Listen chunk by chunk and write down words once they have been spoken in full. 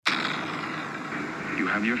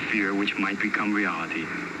have your fear, which might become reality.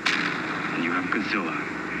 And you have Godzilla,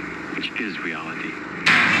 which is reality.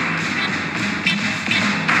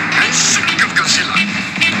 I'm sick of Godzilla.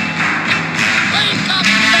 Wake up,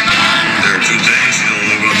 everyone! There are two things you don't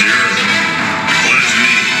know about the Earth. One is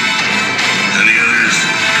me, and the other is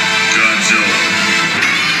Godzilla.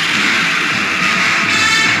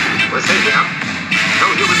 We're safe now.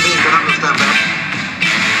 No human being can understand that.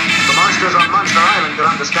 The monsters on Monster Island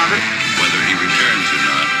can understand it. Whether he returns or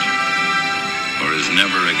not, or is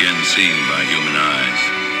never again seen by human eyes,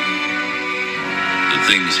 the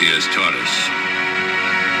things he has taught us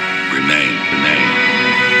remain.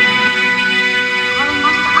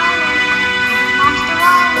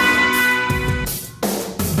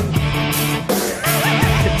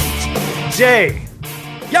 Jay,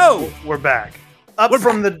 Yo, we're back. Up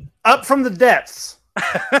from the depths.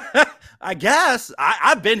 I guess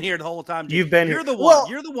I've been here the whole time. You've been You're here. the one. Well,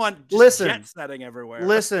 You're the one. Just listen. jet setting everywhere.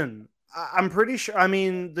 Listen, I'm pretty sure. I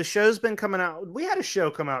mean, the show's been coming out. We had a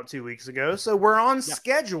show come out 2 weeks ago, so we're on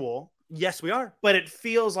schedule. Yes, we are. But it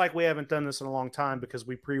feels like we haven't done this in a long time because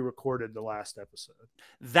we pre-recorded the last episode.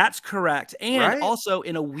 That's correct. And Right? also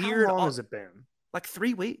in a weird, How long has it been? like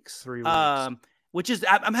 3 weeks. 3 weeks. Which is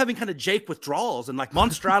I'm having kind of Jake withdrawals and like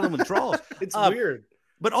Monster Island withdrawals. It's weird.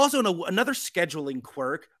 But also in another scheduling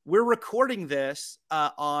quirk, we're recording this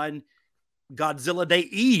on Godzilla Day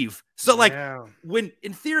Eve. So like when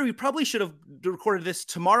in theory we probably should have recorded this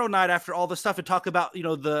tomorrow night after all the stuff and talk about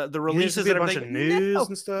the releases and a bunch everything. of news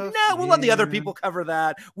and stuff. No, we'll let the other people cover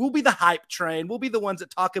that. We'll be the hype train. We'll be the ones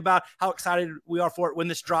that talk about how excited we are for it when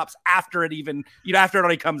this drops after it even after it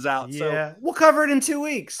already comes out. Yeah, we'll cover it in 2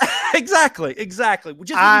 weeks. Exactly. Just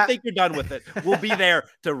when you think you're done with it, we'll be there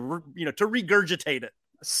to regurgitate it.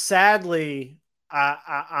 Sadly,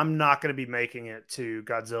 I'm not going to be making it to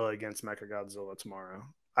Godzilla against Mechagodzilla tomorrow.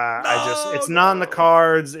 It's not in the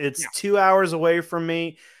cards. It's 2 hours away from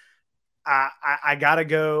me. I gotta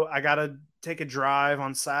go. I gotta take a drive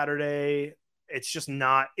on Saturday. It's just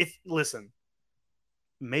not. Listen,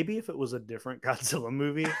 maybe if it was a different Godzilla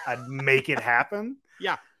movie, I'd make it happen.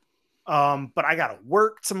 Yeah. But I gotta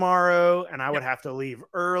work tomorrow, and I would have to leave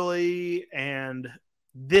early. And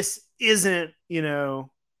this isn't,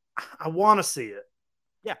 I want to see it.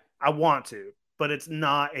 Yeah, I want to. But it's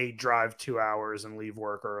not a drive 2 hours and leave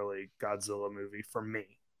work early Godzilla movie for me.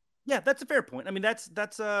 Yeah, that's a fair point. I mean, that's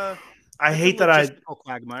I hate that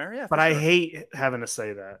quagmire. Yeah, but I hate having to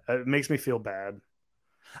say that. It makes me feel bad.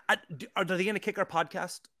 Are they going to kick our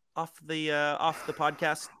podcast off the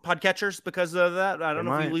podcast podcatchers because of that? I don't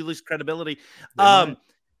know if we lose credibility.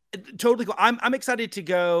 Totally cool. I'm excited to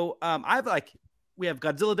go. We have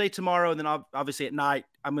Godzilla Day tomorrow, and then obviously at night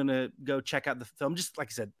I'm gonna go check out the film. Just like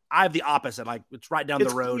I said, I have the opposite. Like it's right down the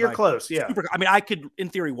road. You're close, yeah. I mean, I could in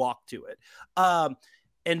theory walk to it.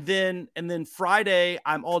 And then Friday,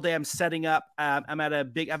 I'm all day. I'm setting up. I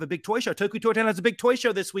have a big toy show. Tokyo Toy Town has a big toy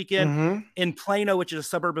show this weekend in Plano, which is a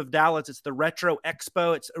suburb of Dallas. It's the Retro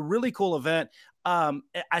Expo. It's a really cool event.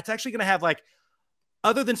 It's actually going to have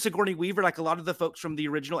other than Sigourney Weaver, like a lot of the folks from the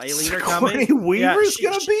original Alien are coming. Sigourney Weaver's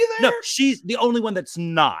going to be there? No, she's the only one that's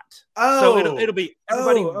not. Oh. So it'll be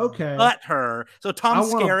everybody okay. but her. So Tom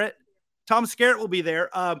Skerritt will be there.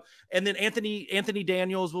 And then Anthony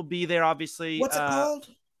Daniels will be there, obviously. What's it called?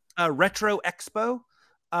 Retro Expo.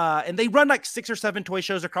 And they run like 6 or 7 toy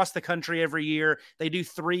shows across the country every year. They do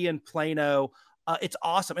 3 in Plano. It's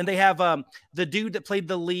awesome. And they have the dude that played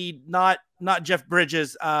the lead, not Jeff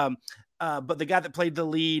Bridges, but the guy that played the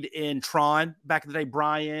lead in Tron back in the day,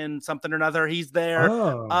 Brian something or another, he's there.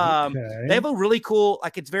 They have a really cool,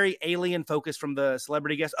 it's very alien focused from the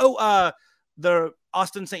celebrity guests. The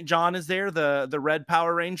Austin St. John is there, the Red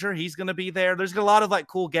Power Ranger. He's going to be there. There's a lot of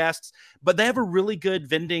cool guests, but they have a really good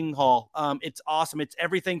vending hall. It's awesome. It's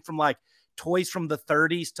everything from toys from the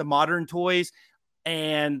 30s to modern toys.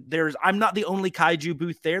 And I'm not the only kaiju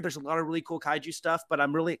booth there. There's a lot of really cool kaiju stuff, but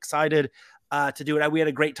I'm really excited to do it. We had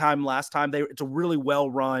a great time last time. It's a really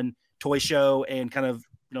well-run toy show and kind of,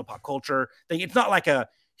 pop culture thing. It's not like a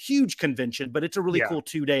huge convention, but it's a really cool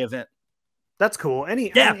 2-day event. That's cool.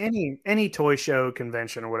 Any toy show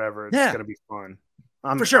convention or whatever, it's going to be fun.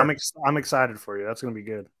 For sure. I'm excited for you. That's going to be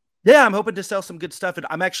good. Yeah, I'm hoping to sell some good stuff. And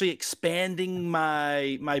I'm actually expanding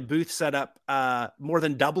my booth setup, more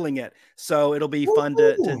than doubling it. So it'll be fun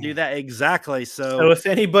to do that. Exactly. So if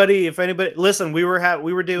anybody, listen, we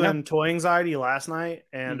were doing Toy Anxiety last night,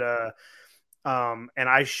 and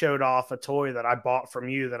I showed off a toy that I bought from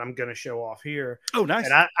you that I'm going to show off here. Oh, nice.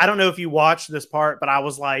 And I don't know if you watched this part, but I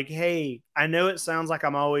was like, hey, I know it sounds like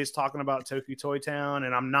I'm always talking about Tokyo Toy Town,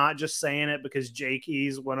 and I'm not just saying it because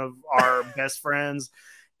Jakey's one of our best friends.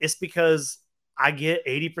 It's because I get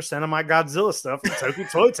 80% of my Godzilla stuff from Tokyo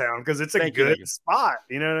Toy Town because it's a Thank you, good thank you. spot.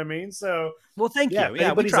 You know what I mean? So Well, thank yeah, you. if Yeah, we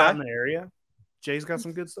anybody's try. out in the area, Jay's got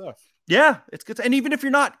some good stuff. Yeah, it's good. And even if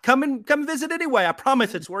you're not, come visit anyway. I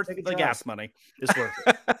promise it's worth Take a the drive. gas money. It's worth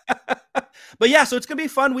it. But yeah, so it's gonna be a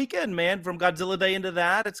fun weekend, man. From Godzilla Day into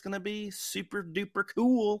that, it's gonna be super duper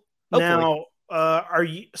cool. Hopefully. Now, are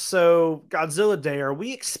you so Godzilla Day? Are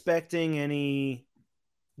we expecting any?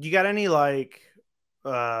 You got any like?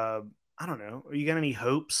 I don't know. You got any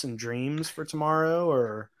hopes and dreams for tomorrow,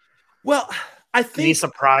 or Well, I any think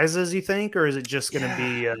surprises? You think, or is it just going to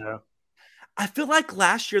be? I feel like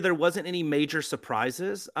last year there wasn't any major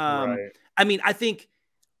surprises. Right. I mean, I think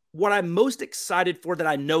what I'm most excited for that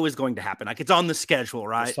I know is going to happen, like it's on the schedule,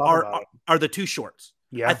 right? Let's talk about it. Are the two shorts.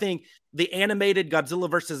 Yeah. I think the animated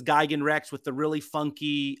Godzilla versus Gigan Rex with the really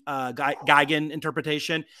funky Gigan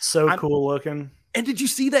interpretation. So cool looking. And did you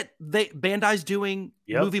see that Bandai's doing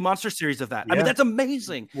movie monster series of that? I mean, that's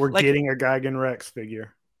amazing. We're getting a Gigan Rex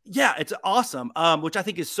figure. Yeah, it's awesome. Which I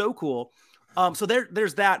think is so cool. So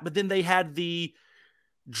there's that, but then they had the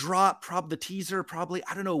drop, the teaser, probably,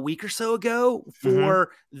 I don't know, a week or so ago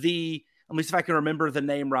for the, let me see if I can remember the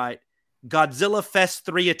name right. Godzilla Fest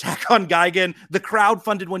 3 Attack on Gigan, the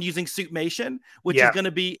crowdfunded one using Suitmation, which is going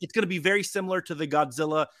to be, it's going to be very similar to the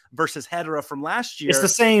Godzilla versus Hedorah from last year. It's the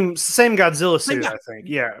same Godzilla suit, I think.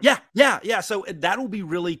 Yeah. So that will be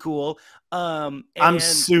really cool. And I'm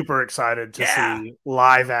super excited to see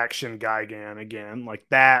live action Gigan again. Like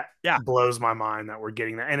that blows my mind that we're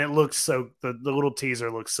getting that. And it looks so, the little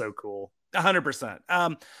teaser looks so cool. 100%. I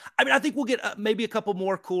mean, I think we'll get maybe a couple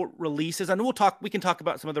more cool releases. I know we can talk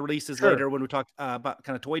about some of the releases later when we talk about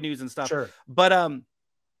kind of toy news and stuff. Sure. But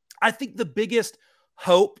I think the biggest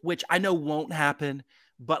hope, which I know won't happen,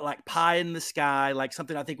 but like pie in the sky, like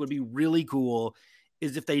something I think would be really cool,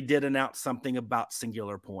 is if they did announce something about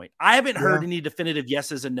Singular Point. I haven't heard any definitive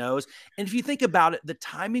yeses and nos. And if you think about it, the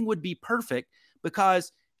timing would be perfect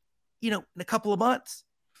because, in a couple of months,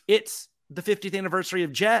 it's the 50th anniversary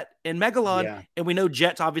of Jet and Megalon. And we know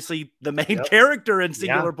Jet's obviously the main character in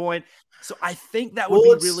Singular Point. So I think that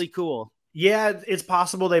would be really cool. Yeah, it's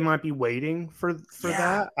possible they might be waiting for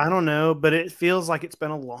that. I don't know, but it feels like it's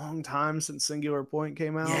been a long time since Singular Point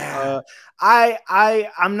came out.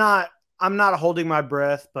 I'm not holding my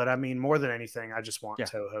breath, but I mean, more than anything, I just want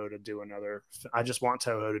Toho to do another.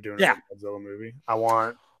 Godzilla movie. I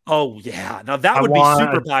want. Oh yeah, now that would be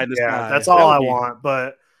super pie in the sky. That's all I want,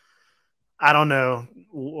 but I don't know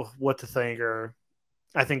what to think, or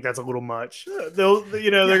I think that's a little much. They're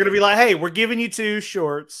going to be like, "Hey, we're giving you 2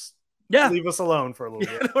 shorts. Yeah, leave us alone for a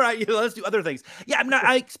little bit." All right, let's do other things. Yeah,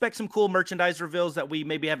 I expect some cool merchandise reveals that we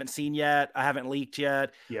maybe haven't seen yet. I haven't leaked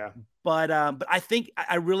yet. Yeah, but I think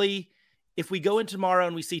I really, if we go in tomorrow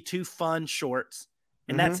and we see 2 fun shorts,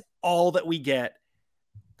 and that's all that we get,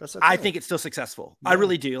 that's okay. I think it's still successful. I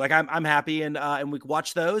really do. Like I'm happy, and we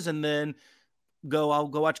watch those, and then. I'll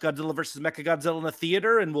go watch Godzilla versus Mechagodzilla in the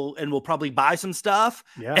theater, and we'll probably buy some stuff.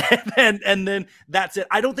 Yeah. And then that's it.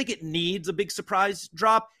 I don't think it needs a big surprise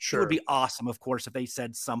drop. Sure. It would be awesome, of course, if they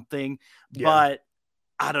said something, but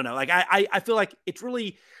I don't know. Like I feel like it's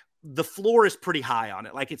really, the floor is pretty high on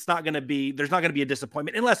it. Like there's not going to be a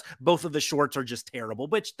disappointment unless both of the shorts are just terrible,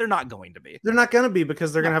 which they're not going to be. They're not going to be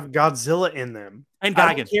because they're going to have Godzilla in them. And Gigan.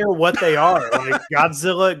 I don't care what they are. Like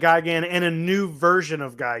Godzilla, Gigan, and a new version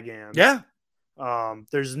of Gigan. Yeah. I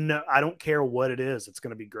don't care what it is. It's going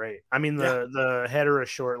to be great. I mean, the Hedorah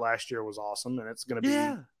short last year was awesome, and it's going to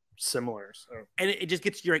be similar. So, and it just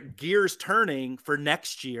gets your gears turning for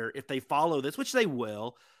next year if they follow this, which they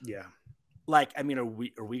will. Yeah. Like, I mean, are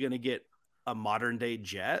we going to get a modern day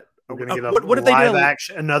Jet? We're going to get what if they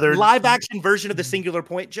do another live action version of the Singular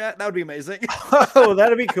Point Jet? That would be amazing. Oh,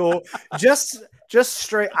 that'd be cool. Just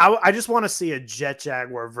straight. I just want to see a Jet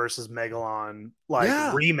Jaguar versus Megalon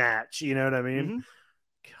rematch. You know what I mean? Mm-hmm.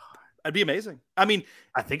 That'd be amazing. I mean,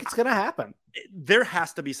 I think it's going to happen. There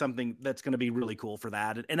has to be something that's going to be really cool for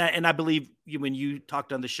that. And I believe when you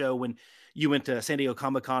talked on the show, when you went to San Diego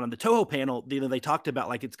Comic-Con on the Toho panel, they talked about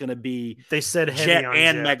like it's going to be. They said heavy Jet on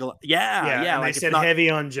and Jet. Megalon. Yeah. Like they said heavy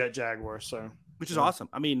on Jet Jaguar. So, which is awesome.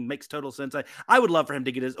 I mean, makes total sense. I would love for him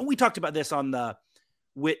to get his. We talked about this on the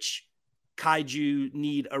which kaiju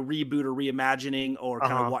need a reboot or reimagining, or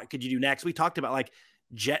kind of what could you do next. We talked about like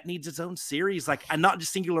Jet needs its own series, like, and not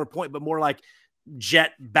just Singular Point, but more like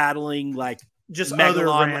Jet battling like just Megalon, other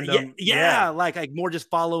random, like more just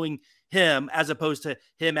following him as opposed to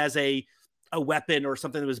him as a weapon or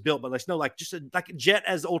something that was built, but like just like Jet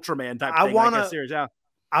as Ultraman type thing.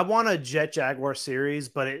 I want a Jet Jaguar series,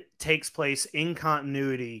 but it takes place in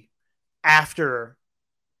continuity after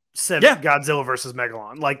Godzilla versus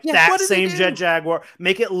Megalon, like that same Jet Jaguar,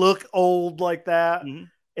 make it look old like that,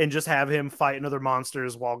 and just have him fighting other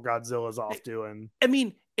monsters while Godzilla's off doing. I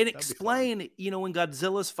mean, and explain, when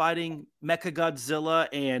Godzilla's fighting Mechagodzilla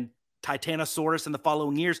and Titanosaurus in the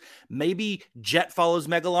following years, maybe Jet follows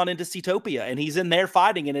Megalon into Seatopia and he's in there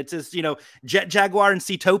fighting, and it's just, Jet Jaguar and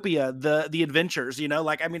Seatopia, the adventures,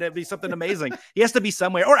 it'd be something amazing. He has to be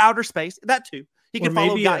somewhere, or outer space, that too. He can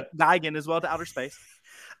follow Gigan as well to outer space.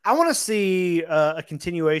 I want to see a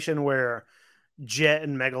continuation where Jet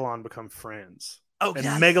and Megalon become friends. Oh, and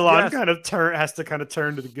Megalon has to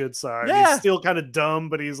turn to the good side. Yeah. He's still kind of dumb,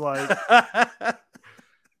 but he's like, that'd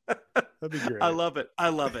be great. I love it.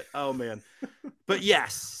 Oh man. But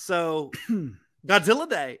yes, so Godzilla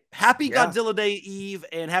Day. Happy Godzilla Day Eve,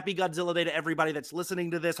 and happy Godzilla Day to everybody that's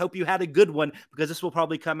listening to this. Hope you had a good one, because this will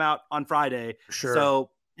probably come out on Friday. Sure. So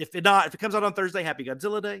if it comes out on Thursday, happy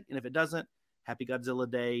Godzilla Day. And if it doesn't, happy Godzilla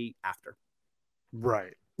Day after.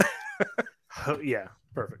 Right. Yeah,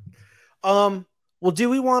 perfect. Well,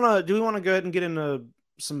 do we want to go ahead and get into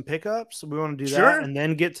some pickups? We want to do that and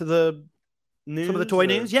then get to the news, some of the toy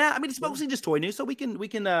news. Yeah, I mean, it's mostly just toy news, so we can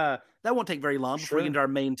that won't take very long before we get into our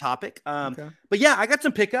main topic. But yeah, I got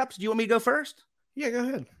some pickups. Do you want me to go first? Yeah, go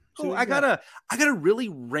ahead. Oh, I got a really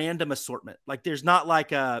random assortment. Like, there's not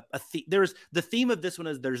like a theme. There's the theme of this one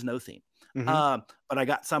is there's no theme. But I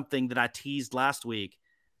got something that I teased last week.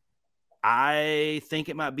 I think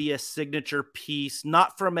it might be a signature piece,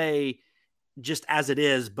 not from a just as it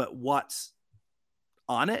is, but what's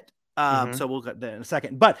on it. So we'll get there in a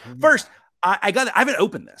second. But first, I haven't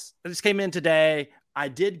opened this. I just came in today. I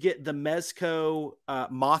did get the Mezco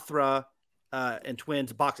Mothra and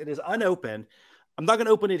Twins box. It is unopened. I'm not going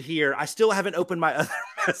to open it here. I still haven't opened my other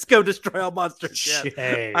Mezco Destroy All Monsters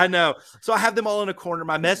yet. I know. So I have them all in a corner,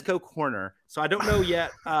 my Mezco corner. So I don't know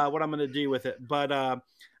yet what I'm going to do with it. But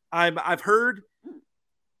I've heard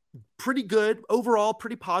pretty good overall,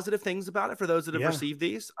 pretty positive things about it for those that have received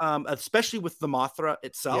these, especially with the Mothra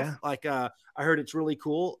itself. Like I heard it's really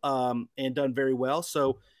cool and done very well.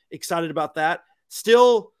 So excited about that.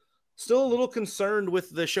 Still a little concerned with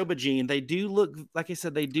the Shobajin. They do look, like I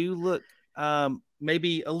said,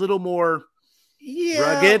 maybe a little more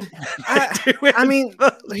rugged. I mean,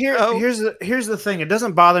 here's the thing. It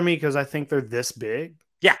doesn't bother me because I think they're this big.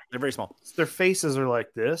 Yeah, they're very small. Their faces are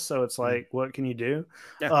like this, so it's like, what can you do?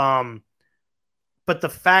 Yeah. But the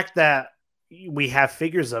fact that we have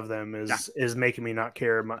figures of them is making me not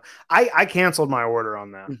care much. I canceled my order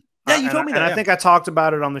on that. Yeah, you told me that. And I think I talked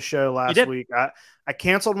about it on the show last week. I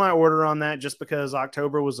canceled my order on that just because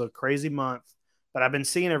October was a crazy month. But I've been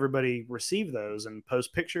seeing everybody receive those and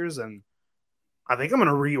post pictures, and I think I'm going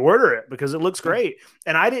to reorder it because it looks great.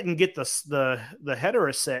 And I didn't get the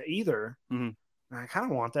Hedorah set either. I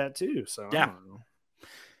kind of want that too. So I don't know.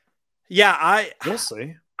 Yeah, we'll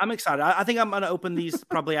see. I'm excited. I think I'm going to open these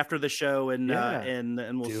probably after the show, and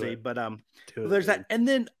we'll see. But there's that. And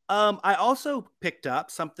then I also picked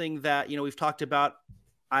up something that we've talked about.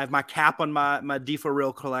 I have my cap on my D4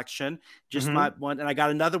 Real collection, just my one, and I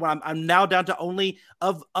got another one. I'm now down to only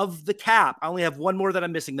of the cap. I only have one more that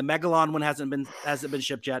I'm missing. The Megalon one hasn't been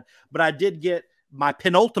shipped yet, but I did get my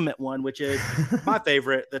penultimate one, which is my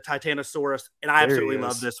favorite, the Titanosaurus, and I absolutely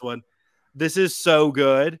love this one. This is so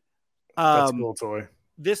good. That's a cool toy.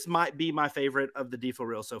 This might be my favorite of the D4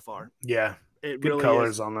 Real so far. Yeah, it good really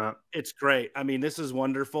colors is. On that. It's great. I mean, this is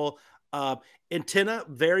wonderful. Antenna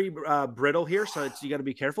very brittle here, so you got to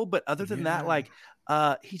be careful. But other than that,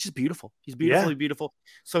 he's just beautiful. He's beautifully beautiful.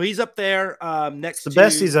 So he's up there next. The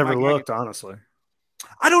best he's ever looked, honestly.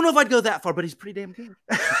 I don't know if I'd go that far, but he's pretty damn good.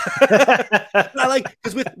 I like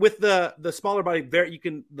because with the smaller body,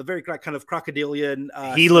 the very kind of crocodilian.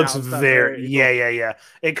 He looks very cool.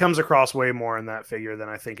 It comes across way more in that figure than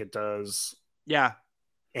I think it does. Yeah,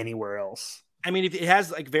 anywhere else. I mean, if it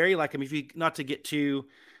has if you not to get too.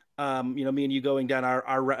 Me and you going down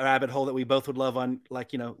our rabbit hole that we both would love on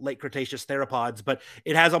late Cretaceous theropods, but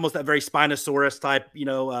it has almost that very Spinosaurus type,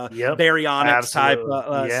 baryonyx type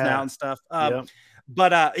snout and stuff.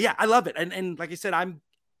 But I love it. And like I said,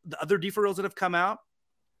 the other D4 Reals that have come out,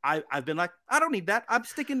 I've been like, I don't need that. I'm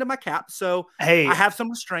sticking to my cap. So I have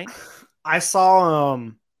some restraint. I saw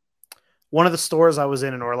one of the stores I was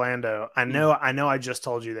in Orlando. I know I just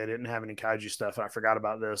told you they didn't have any kaiju stuff. I forgot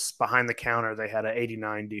about this. Behind the counter, they had an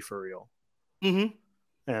 89 D4 Real. And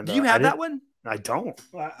do you have that one? I don't.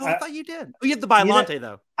 I thought you did. Oh, you have the Biollante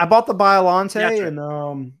though. I bought the Biollante and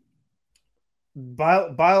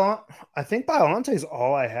I think Biollante is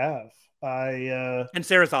all I have. And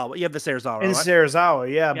Sarazawa. You have the Sarazawa. And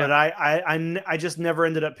Sarazawa, but I just never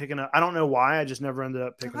ended up picking up. I don't know why. I just never ended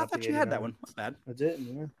up picking up. I thought you had that one. Not bad. I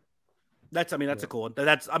didn't. That's a cool one.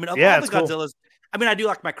 That's of all Yeah, the it's cool. Godzillas. I mean, I do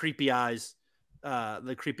like my Creepy Eyes,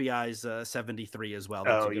 the Creepy Eyes 73 as well.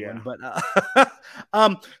 That's a good one.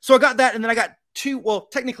 But so I got that, and then I got two. Well,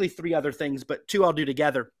 technically three other things, but two I'll do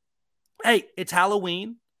together. Hey, it's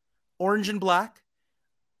Halloween, orange and black.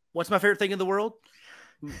 What's my favorite thing in the world?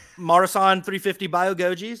 Marasan 350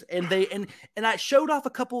 Biogojis, and I showed off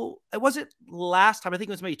a couple. It wasn't last time. I think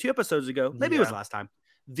it was maybe 2 episodes ago. Maybe it was last time.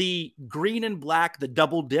 The green and black, the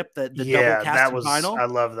double dip, the double cast vinyl. I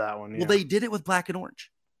love that one. Well, they did it with black and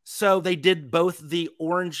orange. So they did both the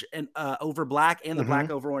orange and over black and the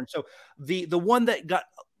black over orange. So the one that got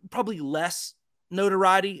probably less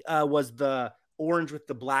notoriety was the orange with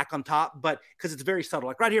the black on top, but because it's very subtle.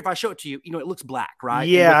 Like right here, if I show it to you, it looks black, right?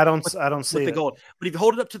 Yeah, I don't see with it. the gold. But if you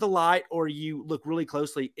hold it up to the light or you look really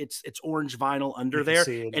closely, it's orange vinyl under there,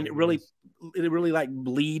 and it really like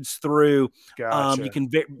bleeds through. Gotcha. You can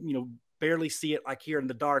barely see it like here in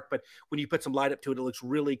the dark, but when you put some light up to it, it looks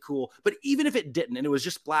really cool. But even if it didn't, and it was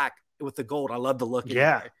just black with the gold, I love the look.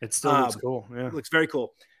 Yeah, it still looks cool. Yeah, it looks very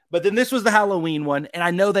cool. But then this was the Halloween one, and I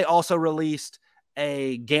know they also released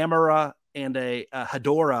a Gamera and a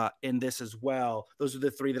Hedorah in this as well. Those are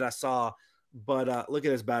the 3 that I saw. But look at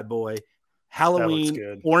this bad boy.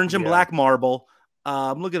 Halloween, orange and black marble.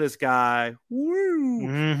 Look at this guy. Woo!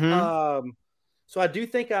 Mm-hmm. So I do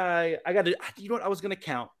think I got to, you know what? I was going to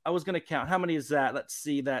count. How many is that? Let's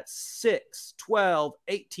see. That's 6, 12,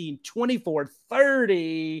 18, 24,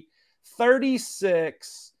 30,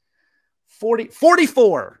 36, 40,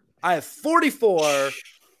 44. I have 44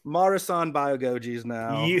 Marasan Biogojis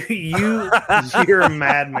now. You're a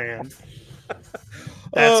madman.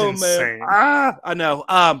 That's insane. I know.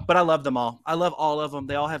 But I love them all. I love all of them.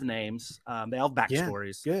 They all have names. They all have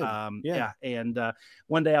backstories. Yeah, good. And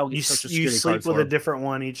one day I'll get Social Security you sleep cards with for a different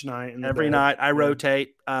one each night. Every night I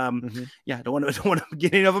rotate. Yeah, don't want to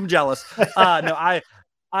get any of them jealous. No,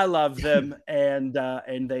 I love them, and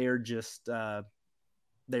they are just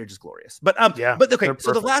they're just glorious. But but okay.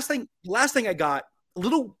 So the last thing I got, a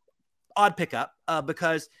little odd pickup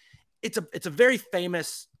because it's a very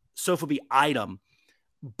famous Sofubi item,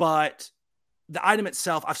 but the item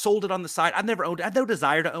itself, I've sold it on the site. I've never owned it. I have no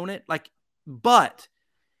desire to own it. But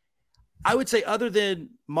I would say other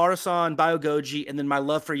than Marasan Biogoji and then my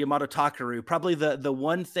love for Yamato Takeru, probably the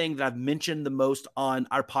one thing that I've mentioned the most on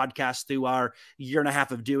our podcast through our 1.5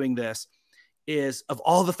 years of doing this is, of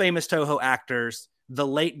all the famous Toho actors, the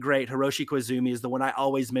late great Hiroshi Koizumi is the one I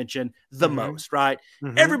always mention the most, right?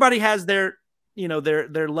 Everybody has their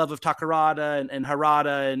love of Takarada and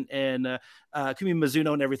Harada and Kumi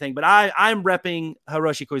Mizuno and everything, but I'm repping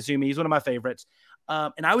Hiroshi Koizumi. He's one of my favorites.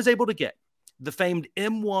 And I was able to get the famed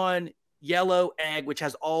M1 yellow egg, which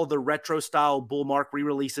has all the retro style Bullmark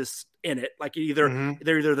re-releases in it. Like they're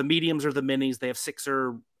either the mediums or the minis. They have 6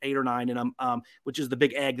 or 8 or 9 in them, which is the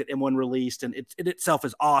big egg that M1 released. And it itself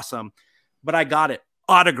is awesome. But I got it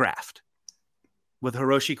autographed with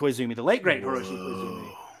Hiroshi Koizumi, the late great Hiroshi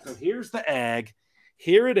Koizumi. So here's the egg.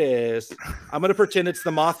 Here it is. I'm going to pretend it's the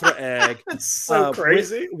Mothra egg. That's so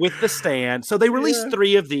crazy. With the stand. So they released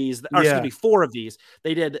 3 of these, or excuse me, 4 of these.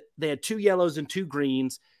 They had 2 yellows and 2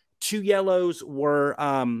 greens. 2 yellows were,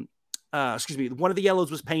 one of the yellows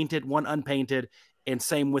was painted, 1 unpainted, and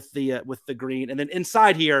same with the green. And then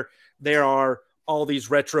inside here, there are all these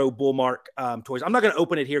retro Bullmark toys. I'm not going to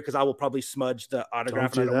open it here because I will probably smudge the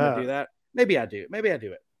autograph. I don't want to do that. Maybe I do. Maybe I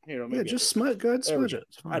do it. Just smudge. Go ahead, smudge it.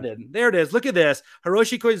 I didn't. There it is. Look at this.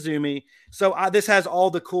 Hiroshi Koizumi. So this has all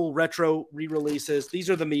the cool retro re-releases. These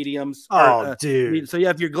are the mediums. Dude. So you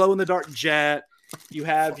have your glow-in-the-dark Jet. You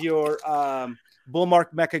have your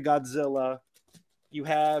Bullmark Mecha Godzilla. You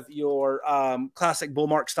have your classic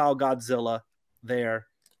Bullmark style Godzilla there.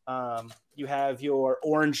 You have your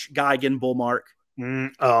orange Gigan Bullmark.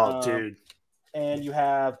 Dude. And you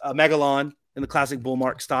have a Megalon in the classic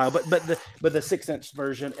Bullmark style, but the 6-inch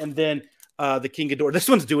version, and then the King Ghidorah. This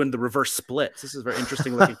one's doing the reverse splits. This is very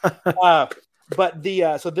interesting looking. But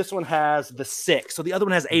so this one has the 6, so the other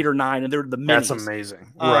one has 8 or 9, and they're the minis. That's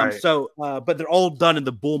amazing. Right. So, but they're all done in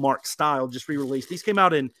the Bullmark style, just re-released. These came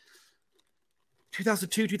out in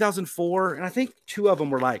 2002, 2004, and I think 2 of them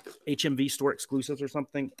were like HMV store exclusives or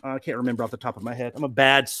something. I can't remember off the top of my head. I'm a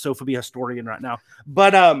bad Sofubi historian right now,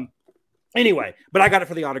 but anyway, but I got it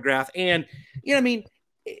for the autograph, and it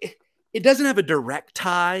doesn't have a direct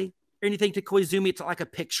tie or anything to Koizumi. It's not like a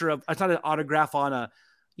picture of. It's not an autograph on a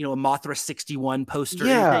Mothra 61 poster.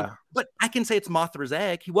 Yeah, or anything, but I can say it's Mothra's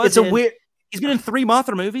egg. He's been in 3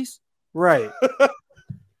 Mothra movies, right?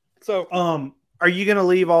 So, are you going to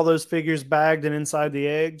leave all those figures bagged and inside the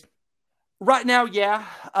egg? Right now, yeah.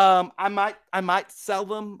 I might sell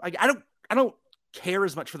them. I don't care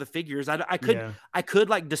as much for the figures. I Yeah. could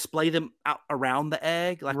like display them out around the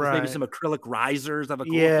egg, like with maybe Right. some acrylic risers of a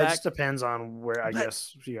cool Yeah, it effect. just depends on where I But-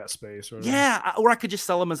 guess if you got space or whatever. Yeah, or I could just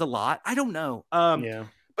sell them as a lot. I don't know. Yeah.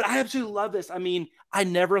 But I absolutely love this. I mean, I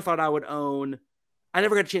never thought I would own. I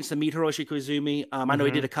never got a chance to meet Hiroshi Koizumi. I know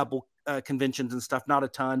he did a couple conventions and stuff, not a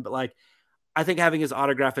ton, but like I think having his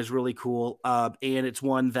autograph is really cool. And it's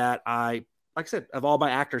one that like I said, of all the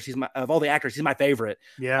actors, he's my favorite.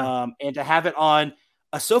 Yeah. And to have it on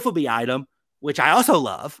a Sofubi item, which I also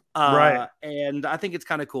love, Right. and I think it's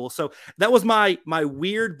kind of cool. So that was my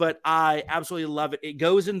weird, but I absolutely love it. It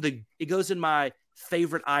goes in my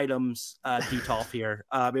favorite items detolf here.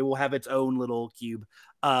 It will have its own little cube.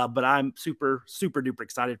 But I'm super, super duper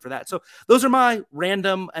excited for that. So those are my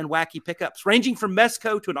random and wacky pickups, ranging from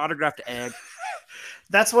Mesco to an autographed egg.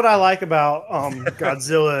 That's what I like about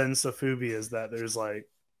Godzilla and Sofubi is that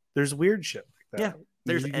there's weird shit like that. Yeah,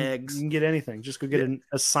 there's you eggs. You can get anything. Just go get an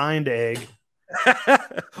assigned egg.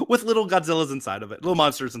 With little Godzillas inside of it, little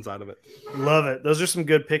monsters inside of it. Love it. Those are some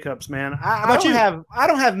good pickups, man. How about you? I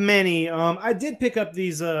don't have many. I did pick up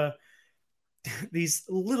these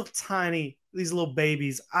little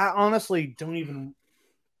babies. I honestly don't even.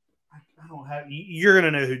 I don't have. You're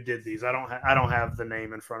gonna know who did these. I don't have the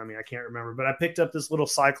name in front of me. I can't remember. But I picked up this little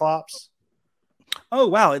Cyclops. Oh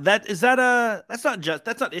wow, that's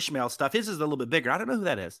not Ishmael stuff. His is a little bit bigger. I don't know who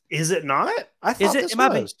that is. Is it not? I thought Is it? this It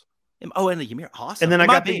might be. was. Oh, and the Ymir, awesome. And then I It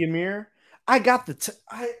might got the be. Ymir. I got the.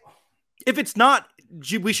 If it's not,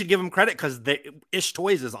 we should give him credit because Ish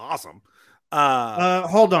Toys is awesome.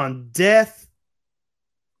 Hold on. Death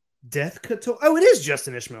Katoy. Oh, it is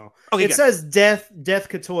Justin Ishmael. Okay, It good. says Death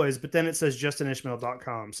Katoys, but then it says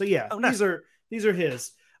justinishmael.com. So yeah, Oh, nice. these are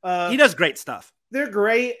his. He does great stuff. They're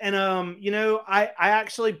great, and I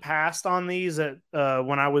actually passed on these at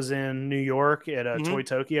when I was in New York at Toy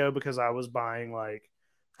Tokyo because I was buying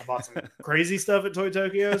I bought some crazy stuff at Toy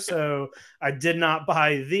Tokyo, so I did not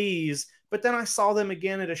buy these. But then I saw them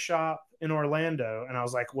again at a shop in Orlando, and I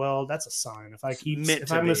was like, "Well, that's a sign.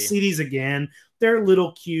 If I'm gonna see these again, they're a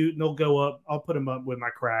little cute, and they'll go up. I'll put them up with my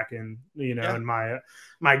Kraken, in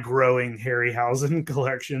my growing Harryhausen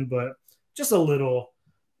collection. But just a little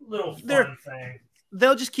fun thing.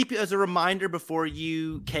 They'll just keep you as a reminder before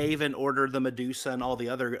you cave and order the Medusa and all the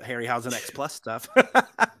other Harryhausen X Plus stuff.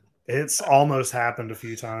 It's almost happened a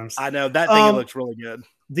few times. I know that thing looks really good.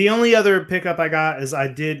 The only other pickup I got is I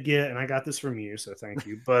did get, and I got this from you, so thank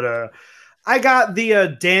you. But I got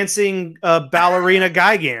the dancing ballerina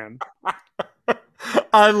Gigan.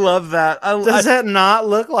 I love that. Does that not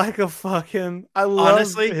look like a fucking? I love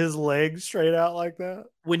Honestly, his legs straight out like that.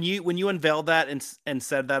 When you unveiled that and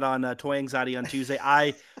said that on Toy Anxiety on Tuesday,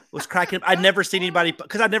 I was cracking up. I'd never seen anybody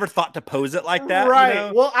because I'd never thought to pose it like that. Right. You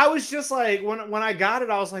know? Well, I was just like when I got it,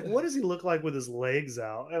 I was like, what does he look like with his legs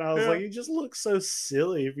out? And I was like, he just looks so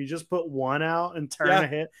silly if you just put one out and turn a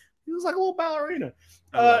head. He was like a little ballerina.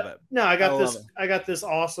 I love it. No, I got this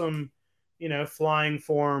awesome, flying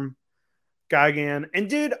form Gigan. And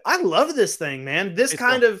dude, I love this thing, man. It's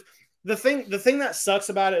kind of the thing that sucks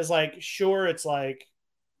about it is sure, it's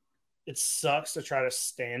it sucks to try to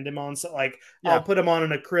stand him on. So I'll put him on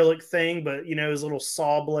an acrylic thing, but his little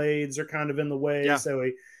saw blades are kind of in the way. So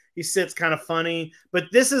he sits kind of funny, but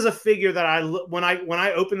this is a figure that when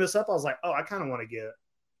I opened this up, I was like, oh, I kind of want to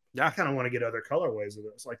get other colorways of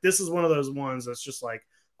this. This is one of those ones that's just like,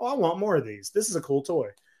 oh, I want more of these. This is a cool toy.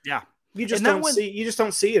 Yeah. You just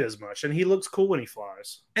don't see it as much, and he looks cool when he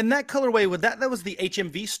flies. And that colorway that was the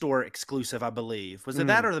HMV store exclusive, I believe. Was it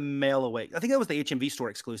that or the Mail Away? I think that was the HMV store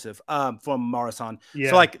exclusive from Marasan. Yeah.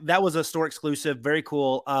 So that was a store exclusive, very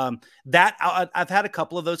cool. That I've had a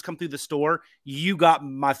couple of those come through the store. You got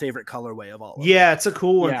my favorite colorway of all of them. Yeah, it's a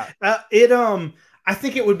cool one. Yeah. I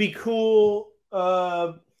think it would be cool.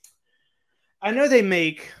 I know they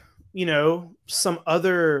make some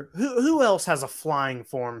other who else has a flying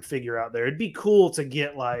form figure out there. It'd be cool to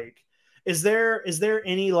get is there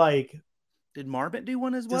any did Marbit do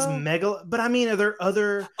one as well? But I mean, are there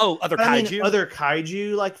other other kaiju? Other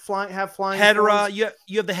kaiju flying Hedorah, forms?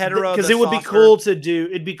 you have the Hedorah, because it would be cool to do.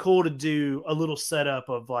 It'd be cool to do a little setup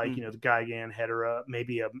of the Gigan, Hedorah,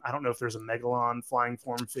 maybe I don't know if there's a Megalon flying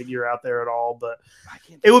form figure out there at all, but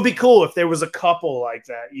it would be cool if there was a couple like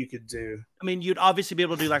that you could do. I mean, you'd obviously be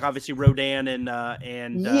able to do obviously Rodan and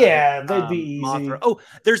they'd be easy. Mothra. Oh,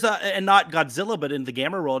 there's and not Godzilla, but in the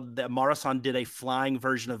Gamma world, that Marasan did a flying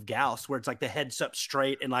version of Gauss where it's the head's up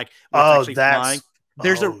straight and it's actually flying.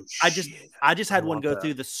 There's I just had one go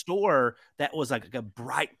through the store that was a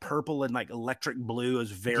bright purple and electric blue. It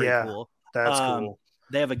was very cool. That's cool.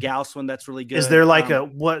 They have a Gauss one that's really good. Is there like a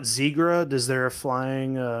what Zegra? Is there a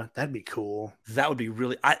flying? That'd be cool. That would be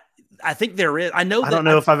really. I think there is. I know. I don't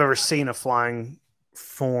know if I've ever seen a flying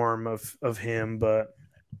form of him, but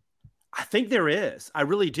I think there is. I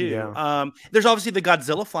really do. Yeah. There's obviously the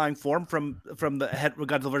Godzilla flying form from the head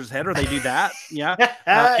Godzilla versus Hedorah. They do that. Yeah.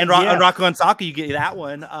 And Rocco and Sokka, you get that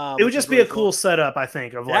one. It would just be really a cool setup, I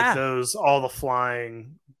think, of like all the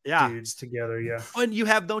flying dudes together. Yeah. And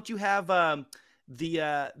don't you have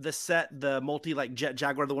the set, the multi like Jet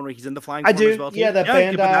Jaguar, the one where he's in the flying form as well? Too? Yeah, that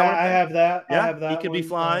Bandai. I have that. Yeah, I have that. He could be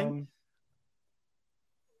flying.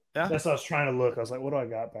 That's what I was trying to look. I was like, what do I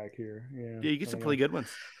got back here? Yeah, you get some pretty good ones.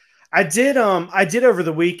 I did over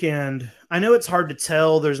the weekend. I know it's hard to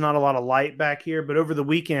tell. There's not a lot of light back here, but over the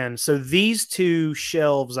weekend, so these two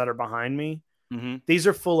shelves that are behind me, these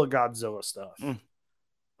are full of Godzilla stuff.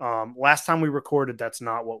 Last time we recorded, that's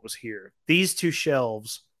not what was here. These two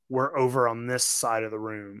shelves were over on this side of the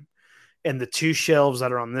room, and the two shelves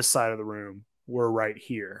that are on this side of the room were right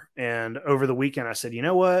here. And over the weekend, I said, you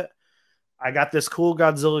know what? I got this cool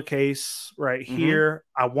Godzilla case right here.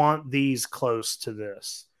 I want these close to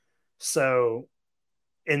this. So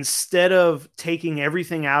instead of taking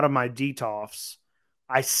everything out of my Detolfs,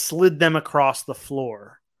 I slid them across the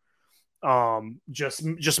floor.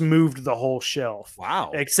 Just moved the whole shelf.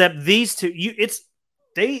 Wow. Except these two,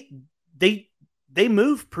 they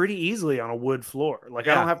move pretty easily on a wood floor. Like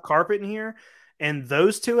I don't have carpet in here. And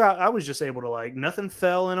those two, I was just able to like, nothing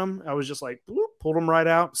fell in them. I was just like, bloop, pulled them right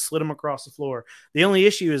out, slid them across the floor. The only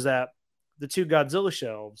issue is that the two Godzilla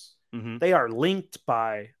shelves, they are linked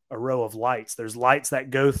by a row of lights. There's lights that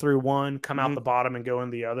go through one, come out the bottom and go in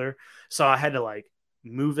the other. So I had to like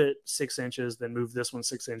move it 6 inches, then move this one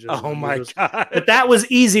 6 inches. Oh my God. But that was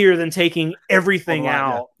easier than taking everything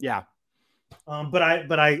out. Yeah. But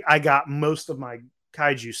I got most of my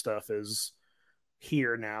kaiju stuff is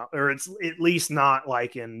here now, or it's at least not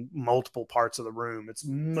like in multiple parts of the room. It's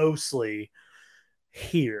mostly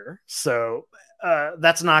here. So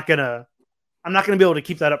that's not gonna, I'm not going to be able to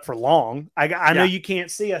keep that up for long. I know you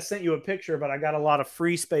can't see. I sent you a picture, but I got a lot of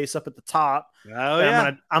free space up at the top. Oh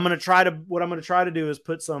yeah. I'm going to try to. What I'm going to try to do is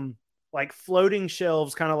put some like floating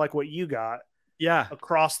shelves, kind of like what you got. Yeah.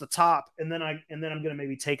 Across the top, and then I'm going to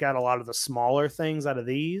maybe take out a lot of the smaller things out of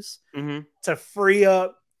these to free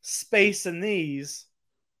up space in these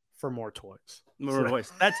for more toys. More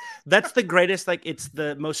toys. That's the greatest. Like it's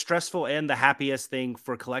the most stressful and the happiest thing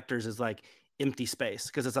for collectors is like empty space,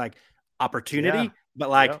 because it's like opportunity,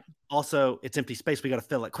 but like also it's empty space. We got to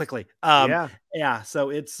fill it quickly. So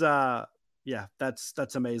it's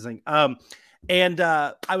that's amazing. And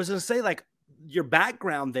I was gonna say, like, your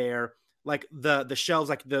background there, like the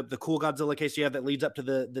shelves, like the cool Godzilla case you have that leads up to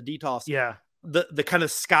the Detolfs. Yeah. The kind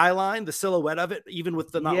of skyline, the silhouette of it, even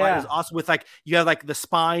with the not light, is awesome. With like you have like the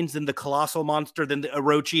spines and the colossal monster, then the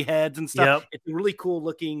Orochi heads and stuff. It's a really cool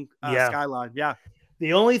looking skyline. Yeah.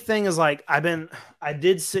 The only thing is, like, I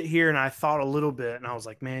did sit here and I thought a little bit, and I was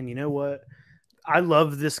like, man, you know what? I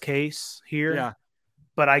love this case here,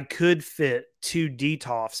 but I could fit two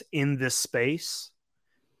Detolfs in this space,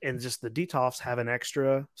 and just the Detolfs have an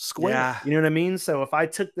extra square. Yeah. You know what I mean? So if I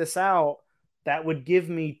took this out, that would give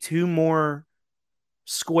me two more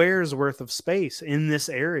squares worth of space in this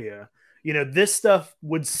area. You know, this stuff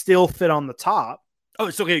would still fit on the top. Oh,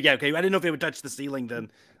 it's okay. Yeah, okay. I didn't know if it would touch the ceiling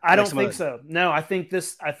then. I don't think so. No, I think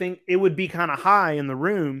it would be kind of high in the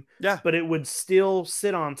room. Yeah. But it would still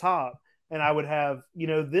sit on top. And I would have, you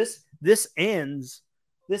know, this ends.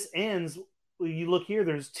 You look here,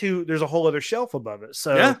 there's a whole other shelf above it.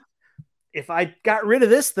 So if I got rid of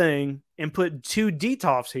this thing and put two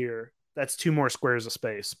Detolfs here, that's two more squares of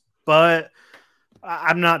space. But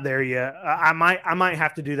I'm not there yet. I might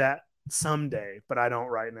have to do that someday, but I don't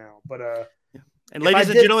right now. But and ladies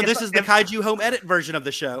and gentlemen, this is the Kaiju Home Edit version of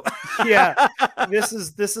the show. This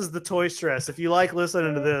is the toy stress. If you like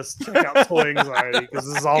listening to this, check out Toy Anxiety, because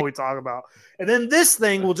this is all we talk about. And then this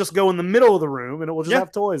thing will just go in the middle of the room, and it will just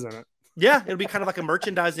have toys in it. Yeah, it'll be kind of like a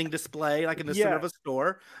merchandising display, like in the center of a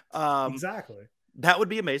store. Exactly. That would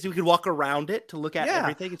be amazing. We could walk around it to look at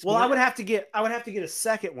everything. Well, I would have to get a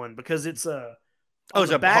second one, because it's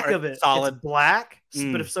it's the back of it, solid, it's black.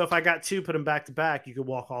 But if I got two, put them back to back, you could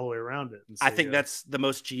walk all the way around it. I think that's the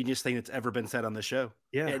most genius thing that's ever been said on the show.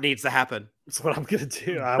 Yeah, it needs to happen. That's what I'm gonna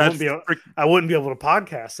do. I wouldn't be able to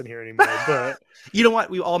podcast in here anymore. But you know what?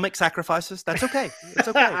 We all make sacrifices. That's okay. It's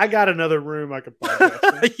okay. I got another room I could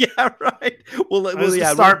podcast in. Yeah, right. We'll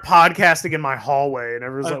start podcasting in my hallway, and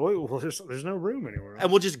everyone's like, "Wait, well, there's no room anywhere." And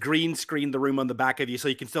we'll just green screen the room on the back of you, so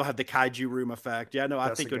you can still have the kaiju room effect. Yeah, no,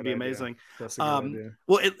 I think it would be amazing. That's a good idea.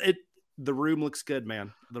 Well, The room looks good,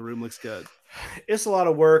 man. The room looks good. It's a lot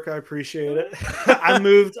of work. I appreciate it. I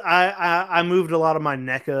moved a lot of my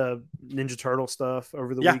NECA Ninja Turtle stuff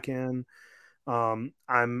over the weekend. I'm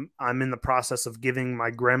in the process of giving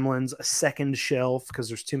my Gremlins a second shelf because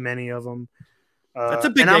there's too many of them. That's a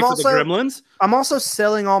big day for the Gremlins. I'm also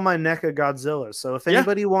selling all my NECA Godzilla. So if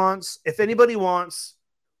anybody wants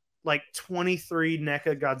like 23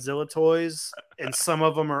 NECA Godzilla toys and some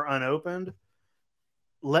of them are unopened,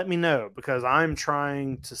 let me know because I'm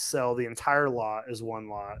trying to sell the entire lot as one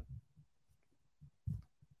lot.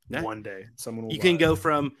 One day, someone will. You can go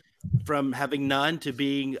from having none to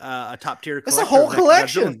being a top tier. That's a whole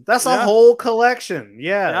collection. That's a whole collection.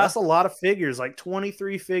 Yeah, that's a lot of figures. Like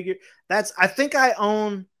 23 figures. I think I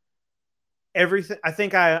own everything. I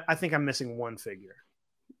think I'm missing one figure.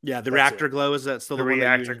 Yeah, the reactor glow, is that still the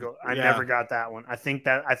reactor glow? I never got that one. I think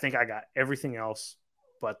I got everything else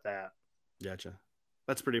but that. Gotcha.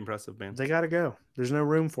 That's pretty impressive, man. They got to go. There's no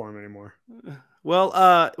room for them anymore.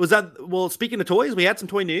 Well, speaking of toys, we had some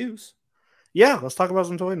toy news. Yeah, let's talk about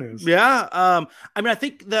some toy news. Yeah. I mean, I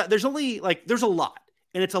think that there's a lot,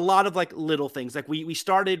 and it's a lot of like little things. Like we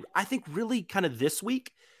started, I think, really kind of this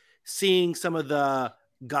week, seeing some of the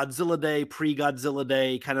Godzilla Day, pre-Godzilla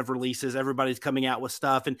Day kind of releases. Everybody's coming out with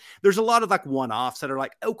stuff, and there's a lot of like one-offs that are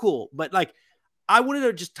like, oh, cool. But like, I wanted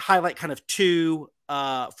to just highlight kind of two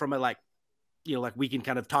from a like, you know, like we can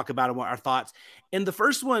kind of talk about our thoughts. And the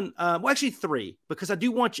first one, well, actually three, because I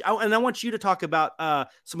do want you, and I want you to talk about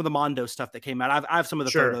some of the Mondo stuff that came out. I have some of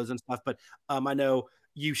the photos and stuff, but I know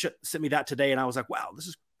you sent me that today, and I was like, wow, this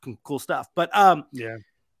is cool stuff. But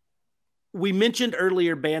we mentioned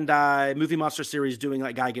earlier Bandai Movie Monster Series doing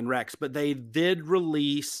like Gigan Rex, but they did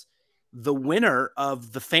release the winner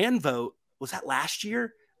of the fan vote. Was that last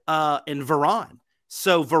year? In Varan.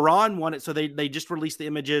 So Varan won it. So they just released the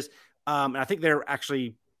images. And I think they're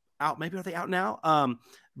actually out. Maybe are they out now?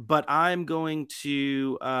 But I'm going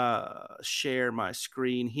to share my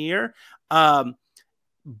screen here. The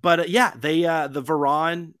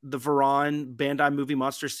Varan Bandai Movie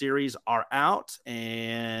Monster Series are out,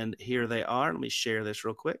 and here they are. Let me share this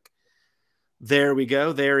real quick. There we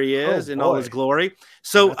go. There he is in all his glory.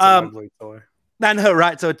 So, that's an ugly toy. I know,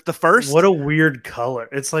 right? So it's the first. What a weird color!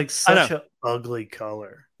 It's like such an ugly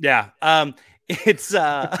color. Yeah. It's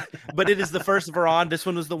but it is the first Varan. This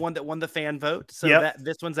one was the one that won the fan vote. So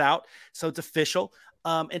this one's out. So it's official.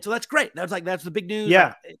 And so that's great. That's the big news.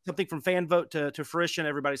 Yeah. Like, something from fan vote to fruition.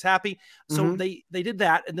 Everybody's happy. So they did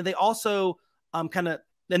that. And then they also and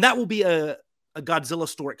that will be a Godzilla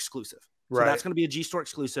store exclusive. So that's going to be a G Store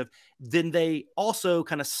exclusive. Then they also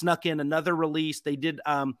kind of snuck in another release. They did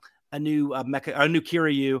a new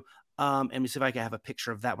Kiryu. Let me see if I can have a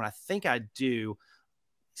picture of that one. I think I do.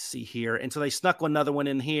 See here. And so they snuck another one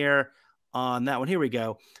in here on that one. Here we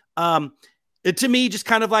go. It to me just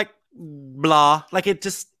kind of like blah, like it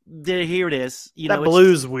just here it is. You know,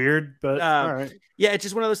 blue's weird, but all right. Yeah, it's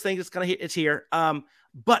just one of those things. It's here.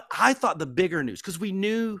 But I thought the bigger news, because we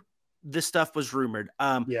knew this stuff was rumored.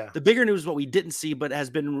 The bigger news, what we didn't see, but has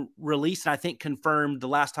been released, and I think confirmed the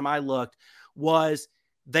last time I looked, was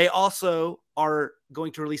they also are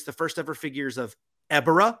going to release the first ever figures of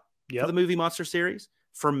Ebera for the Movie Monster Series.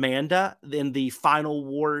 For Manda in the Final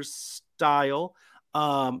Wars style,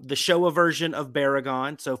 the Showa version of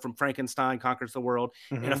Baragon, so from Frankenstein Conquers the World,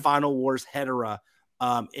 and a Final Wars Hedorah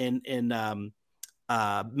in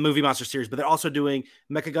Movie Monster Series. But they're also doing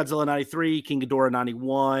Mechagodzilla 93, King Ghidorah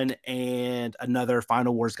 91, and another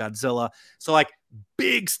Final Wars Godzilla. So like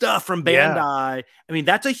big stuff from Bandai. I mean,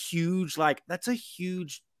 that's a huge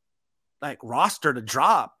roster to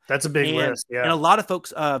drop. That's a big list. Yeah, and a lot of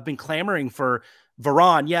folks have been clamoring for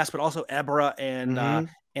Varan, yes, but also Ebera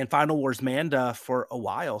and Final Wars Manda for a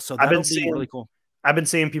while. So that'll be really cool. I've been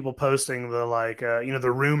seeing people posting the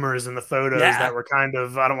the rumors and the photos that were kind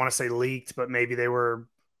of, I don't want to say leaked, but maybe they were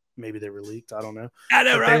leaked. I don't know. I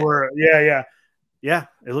know, right? They were, yeah.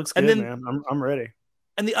 It looks good, man. I'm ready.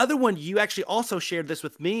 And the other one, you actually also shared this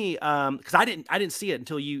with me because I didn't see it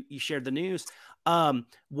until you shared the news.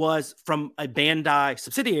 Was from a Bandai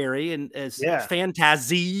subsidiary and as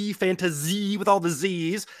Fantasy with all the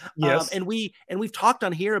Z's. Yes. And we've talked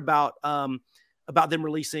on here about them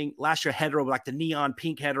releasing last year Hedorah, like the neon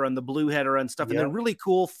pink Hedorah and the blue Hedorah and stuff. And they're really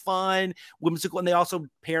cool, fun, whimsical. And they also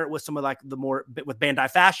pair it with some of like the more with Bandai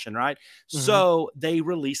fashion, right? So they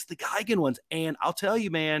released the Gigan ones. And I'll tell you,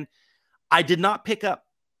 man, I did not pick up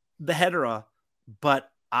the Hedorah, but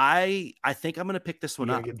I think I'm going to pick this one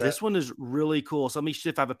up. This one is really cool. So let me see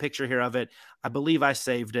if I have a picture here of it. I believe I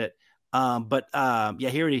saved it.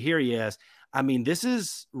 Here he is. I mean, this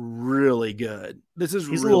is really good. This is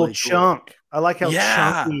He's really a little cool. chunk. I like how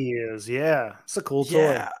Yeah. chunky he is. Yeah, it's a cool toy.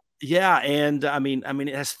 Yeah. Yeah. And I mean,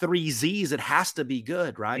 it has 3 Z's. It has to be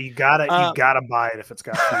good, right? You gotta buy it if it's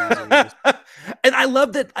got 3 Z's. And I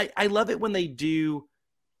love that. I love it when they do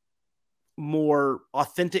more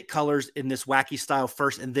authentic colors in this wacky style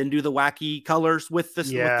first, and then do the wacky colors with the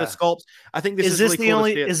sculpts. I think this is really cool.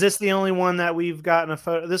 Is this the only one that we've gotten a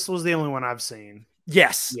photo? This was the only one I've seen.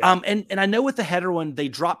 Yes. Yeah. And I know with the header one, they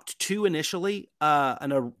dropped 2 initially,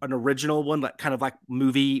 an original one, like kind of like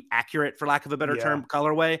movie accurate, for lack of a better term,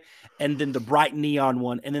 colorway, and then the bright neon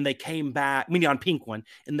one. And then they came back, neon pink one,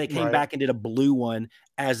 and they came back and did a blue one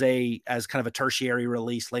as kind of a tertiary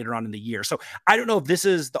release later on in the year. So I don't know if this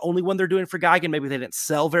is the only one they're doing for Gigan. Maybe they didn't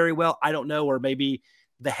sell very well. I don't know. Or maybe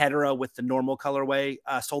the hetero with the normal colorway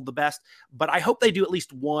sold the best, but I hope they do at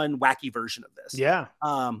least one wacky version of this. Yeah.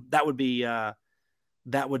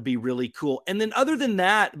 That would be really cool. And then other than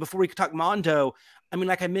that, before we could talk Mondo, I mean,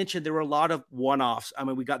 like I mentioned, there were a lot of one-offs. I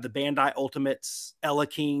mean, we got the Bandai Ultimates, Ella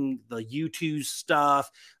King, the U2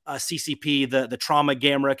 stuff, CCP, the Trauma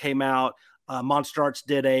Gamera came out. Monster Arts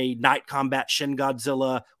did a Night Combat Shin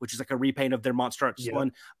Godzilla, which is like a repaint of their Monster Arts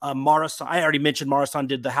one. Marasan, I already mentioned Marasan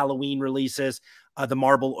did the Halloween releases, the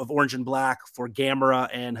Marble of Orange and Black for Gamera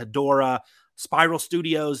and Hedora. Spiral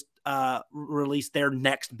Studios released their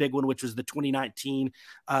next big one, which was the 2019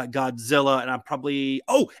 Godzilla.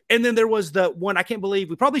 And and then there was the one, I can't believe,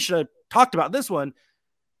 we probably should have talked about this one,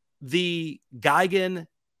 the Gigan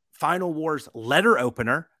Final Wars letter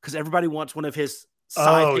opener, because everybody wants one of his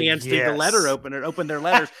side hands to the letter opener, open their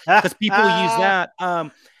letters, because people use that.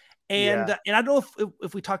 And I don't know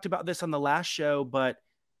if we talked about this on the last show, but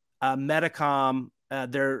Medicom,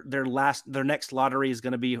 their next lottery is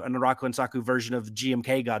going to be a Narako and Saku version of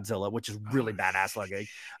GMK Godzilla, which is really badass looking.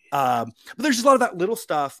 But there's just a lot of that little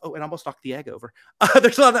stuff. Oh, and I almost knocked the egg over.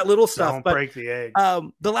 There's a lot of that little stuff. Don't break the egg.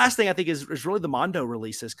 The last thing I think is really the Mondo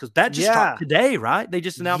releases, because that just dropped today, right? They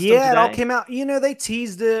just announced them today. It all came out. They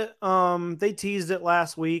teased it. They teased it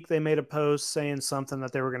last week. They made a post saying something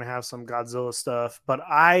that they were going to have some Godzilla stuff, but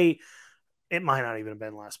it might not even have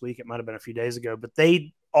been last week. It might have been a few days ago, but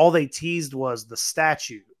all they teased was the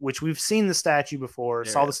statue, which we've seen the statue before.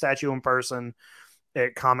 Saw the statue in person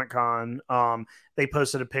at Comic-Con. They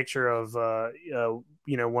posted a picture of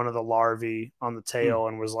one of the larvae on the tail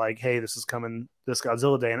and was like, "Hey, this is coming this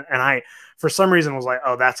Godzilla day." And I, for some reason, was like,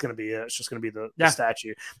 "Oh, that's going to be it. It's just going to be the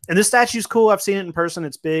statue." And this statue's cool. I've seen it in person.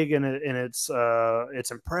 It's big and it's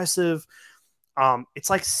impressive. It's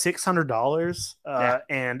like $600,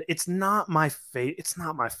 and it's not my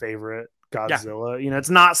favorite Godzilla. It's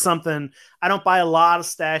not something, I don't buy a lot of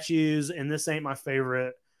statues, and this ain't my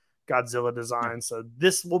favorite Godzilla design. So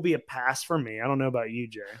this will be a pass for me. I don't know about you,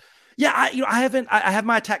 Jay. Yeah, I have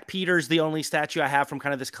my Attack Peters, the only statue I have from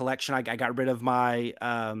kind of this collection. I got rid of my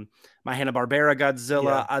my Hanna-Barbera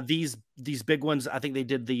Godzilla. These big ones, I think they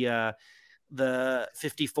did the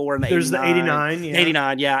 54 and the there's 89. The 89,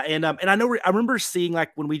 89, yeah. And I remember seeing,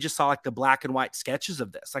 like, when we just saw like the black and white sketches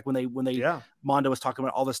of this, like when they Mondo was talking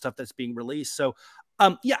about all the stuff that's being released. So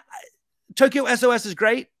Tokyo SOS is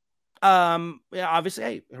great. Obviously,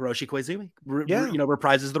 hey, Hiroshi Koizumi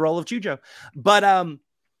reprises the role of Chujo, but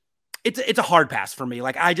it's a hard pass for me.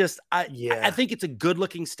 Like, I think it's a good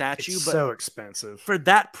looking statue, it's but so expensive for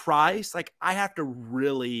that price. Like, I have to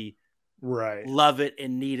really love it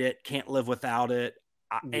and need it, can't live without it.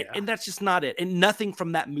 And that's just not it. And nothing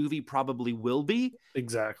from that movie probably will be.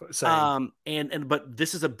 Exactly. Same. But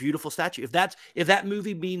this is a beautiful statue. If that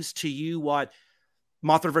movie means to you what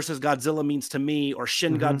Mothra versus Godzilla means to me, or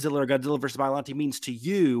Shin Godzilla or Godzilla versus Biollante means to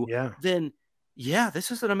you, then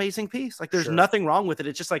this is an amazing piece. Like, there's nothing wrong with it.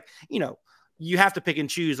 It's just like, you have to pick and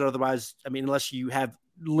choose. Otherwise, I mean, unless you have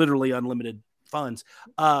literally unlimited funds.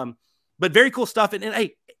 But very cool stuff. And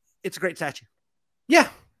hey, it's a great statue. Yeah,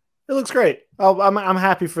 it looks great. I'm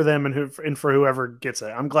happy for them and for whoever gets it.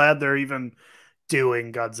 I'm glad they're even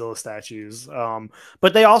doing Godzilla statues.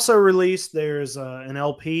 But they also released, there's an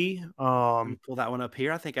LP. Pull that one up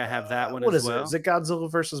here. I think I have that one. What as is well. it? Is it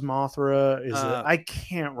Godzilla versus Mothra? Is it? I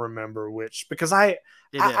can't remember which, because I've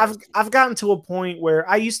gotten to a point where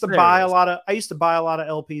I used to buy a lot of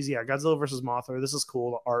LPs. Yeah, Godzilla versus Mothra. This is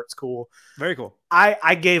cool. The art's cool. Very cool.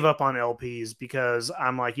 I gave up on LPs because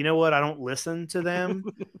I'm like, you know what? I don't listen to them.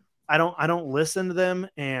 I don't listen to them,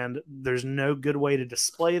 and there's no good way to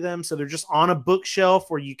display them. So they're just on a bookshelf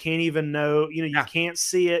where you can't even know, you can't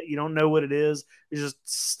see it. You don't know what it is. It's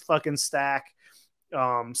just fucking stack.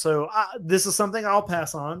 So this is something I'll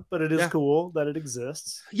pass on, but it is cool that it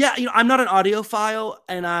exists. Yeah. I'm not an audiophile,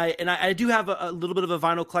 and I do have a little bit of a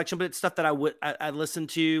vinyl collection, but it's stuff that I listen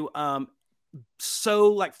to. so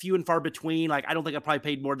like few and far between. Like, I don't think I probably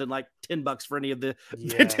paid more than like $10 for any of the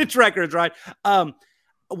Yeah. vintage records, right?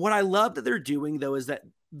 What I love that they're doing though is that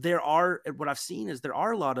what I've seen is there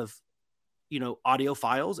are a lot of,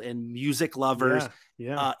 audiophiles and music lovers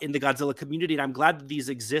in the Godzilla community. And I'm glad that these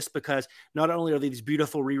exist, because not only are they these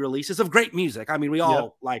beautiful re-releases of great music. I mean, we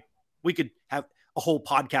all we could have a whole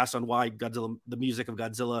podcast on why the music of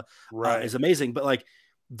Godzilla is amazing, but like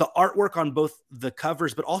the artwork on both the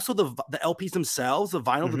covers, but also the LPs themselves, the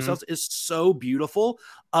vinyl themselves is so beautiful.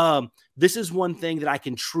 This is one thing that I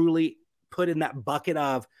can truly put in that bucket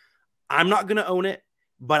of, I'm not going to own it,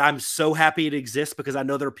 but I'm so happy it exists, because I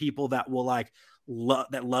know there are people that will like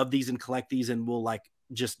love these and collect these and will like,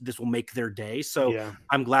 this will make their day. So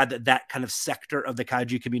I'm glad that kind of sector of the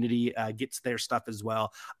kaiju community gets their stuff as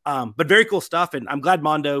well. But very cool stuff. And I'm glad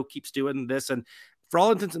Mondo keeps doing this. And for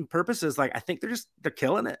all intents and purposes, like, I think they're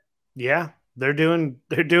killing it. Yeah, they're doing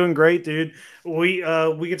great, dude. We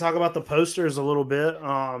can talk about the posters a little bit.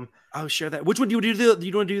 I'll share that. Which one do you do? Do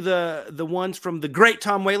you want to do the ones from the great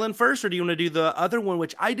Tom Whalen first, or do you want to do the other one,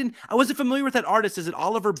 which I wasn't familiar with that artist? Is it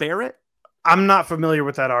Oliver Barrett? I'm not familiar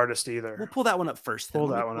with that artist either. We'll pull that one up first. Pull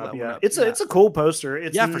that one up. Yeah, it's a cool poster.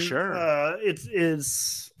 It's for sure.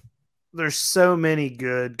 There's so many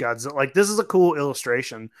good Godzilla. Like, this is a cool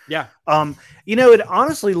illustration. Yeah. It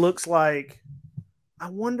honestly looks like, I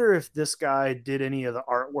wonder if this guy did any of the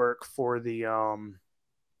artwork for the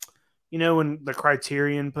when the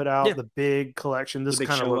Criterion put out the big collection. This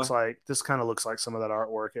kind of looks like some of that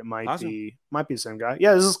artwork. It might be the same guy.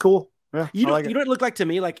 Yeah, this is cool. Yeah, you know what it looked like to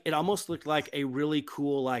me? Like, it almost looked like a really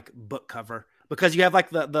cool like book cover, because you have like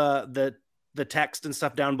the text and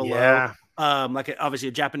stuff down below. Yeah. Like obviously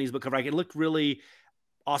a Japanese book cover. Like, it looked really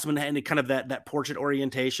awesome, and kind of that portrait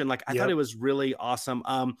orientation. Like, I thought it was really awesome.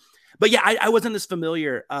 But yeah, I wasn't as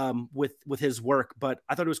familiar with his work, but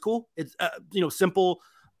I thought it was cool. It's simple,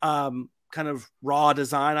 kind of raw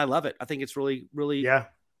design. I love it. I think it's really, really,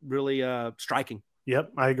 really striking.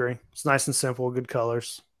 Yep, I agree. It's nice and simple, good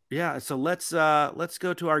colors. Yeah, so let's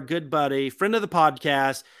go to our good buddy, friend of the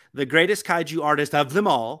podcast, the greatest kaiju artist of them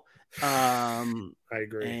all. I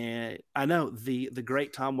agree. And I know the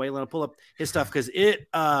great Tom Whalen. I'll pull up his stuff because it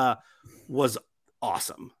was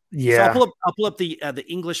awesome. Yeah. So I'll pull up the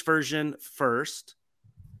English version first.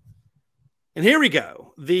 And here we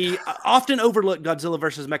go. The often overlooked Godzilla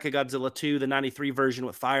versus Mechagodzilla 2, the 93 version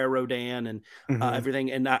with Fire Rodan and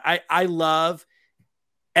everything. And I love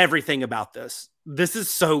everything about this. This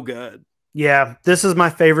is so good. Yeah, this is my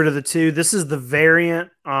favorite of the two. This is the variant.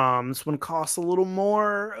 This one costs a little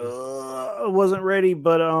more. I wasn't ready,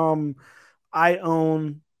 but I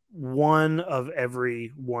own one of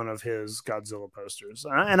every one of his Godzilla posters.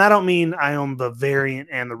 And I don't mean I own the variant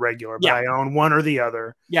and the regular, but I own one or the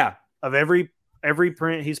other. Yeah. Of every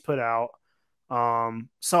print he's put out.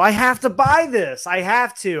 So I have to buy this. I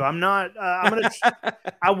have to. I'm not. I'm gonna.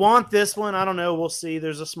 I want this one. I don't know. We'll see.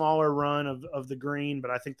 There's a smaller run of the green,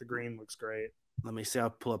 but I think the green looks great. Let me see. I'll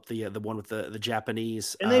pull up the one with the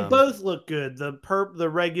Japanese. And they both look good. The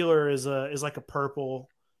regular is like a purple.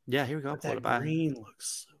 Yeah, here we go. That green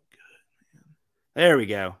looks so good, man. There we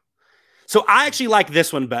go. So I actually like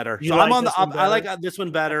this one better. I like this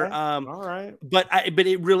one better. Okay. All right. But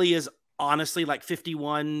it really is honestly like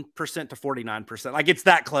 51% to 49%. Like, it's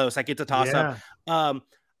that close. Like, it's a toss up.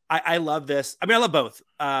 I love this. I mean, I love both.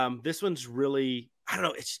 This one's really, I don't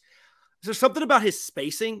know. There's something about his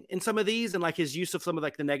spacing in some of these, and like his use of some of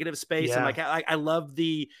like the negative space. And like, I love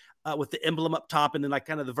the, with the emblem up top, and then like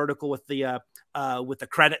kind of the vertical with the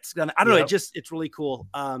credits. I don't know. It's really cool.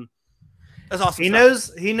 That's awesome. He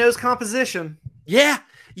knows composition. Yeah.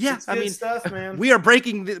 It's good stuff, man. We are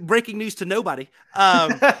breaking news to nobody. I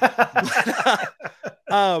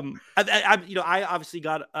obviously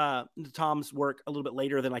got Tom's work a little bit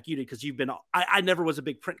later than like you did, because you've been. I never was a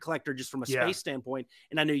big print collector just from a space standpoint,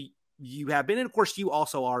 and I know you have been, and of course you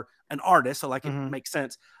also are an artist, so like it makes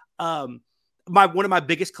sense. One of my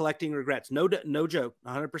biggest collecting regrets, no joke,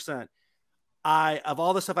 100%. Of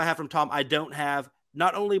all the stuff I have from Tom, I don't have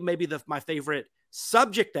not only maybe my favorite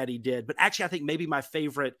subject that he did, but actually I think maybe my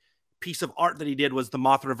favorite piece of art that he did was the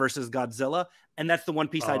Mothra versus Godzilla, and that's the one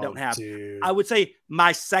piece I don't have. Dude. I would say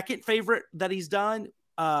my second favorite that he's done,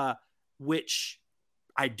 which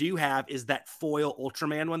I do have, is that foil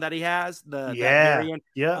Ultraman one that he has. That variant,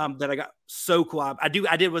 that I got so cool. I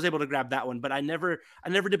was able to grab that one, but I never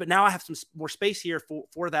did. But now I have some more space here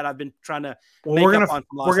for that. I've been trying to. Well, we're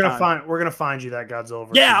gonna find you that Godzilla.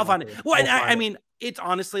 Yeah, I'll find it. Well, I mean, it's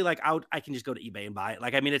honestly like I can just go to eBay and buy it.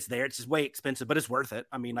 Like, I mean, it's there. It's just way expensive, but it's worth it.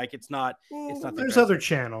 I mean, like, it's not. There's other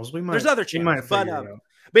channels. There's other channels,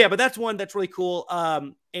 but that's one that's really cool.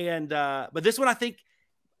 But this one, I think,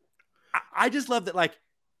 I just love that, like,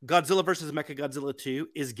 Godzilla versus Mechagodzilla 2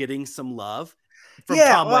 is getting some love from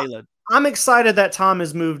Tom Whalen. I'm excited that Tom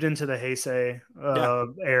has moved into the Heisei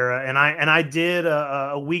era, and I did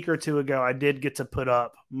a week or two ago. I did get to put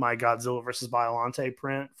up my Godzilla versus Biollante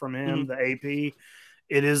print from him, the AP.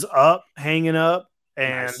 It is up, hanging up,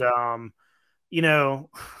 and Nice. you know,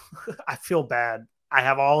 I feel bad. I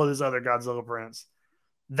have all of his other Godzilla prints.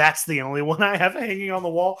 That's the only one I have hanging on the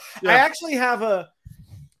wall. Yeah. I actually have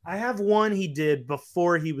I have one he did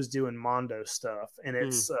before he was doing Mondo stuff, and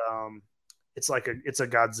it's a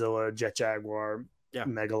Godzilla Jet Jaguar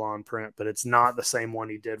Megalon print, but it's not the same one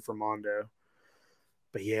he did for Mondo.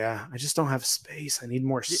 But yeah, I just don't have space. I need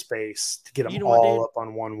more space to get them all up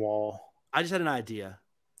on one wall. I just had an idea.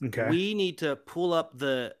 Okay. We need to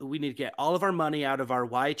we need to get all of our money out of our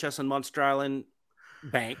YHS and Monster Island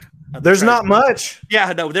bank. There's not much.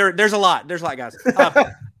 Yeah, no, there's a lot. There's a lot, guys.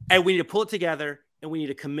 And we need to pull it together, and we need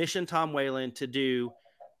to commission Tom Whalen to do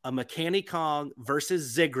a Mechani Kong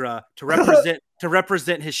versus Zigra to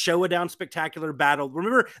represent his Showa Spectacular battle.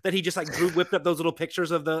 Remember that he just like whipped up those little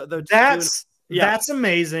pictures of the that's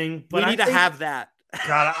amazing. But we need to have that.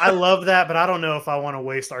 God, I love that, but I don't know if I want to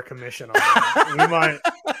waste our commission on that. We might.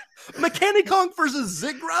 Mechani Kong versus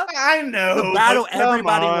Zigra. I know the battle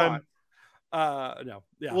everybody wants. No,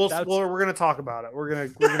 yeah, we're gonna talk about it. We're gonna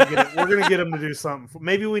get him to do something.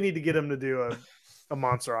 Maybe we need to get him to do a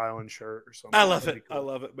Monster Island shirt or something. I love it. Cool. I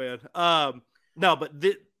love it, man. No, but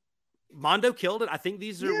Mondo killed it. I think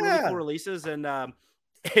these are really cool releases, and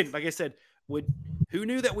like I said, who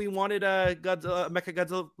knew that we wanted Godzilla,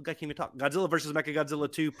 Mechagodzilla? I can't even talk. Godzilla versus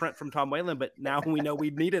Mechagodzilla 2 print from Tom Whalen, but now we know we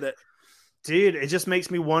needed it. Dude, it just makes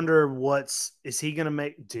me wonder is he gonna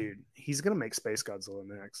make? Dude, he's gonna make Space Godzilla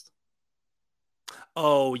next.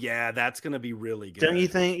 Oh yeah, that's gonna be really good. Don't you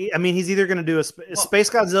think? I mean, he's either gonna do Space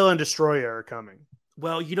Godzilla and Destroyer are coming.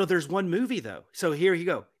 Well, there's one movie though. So here you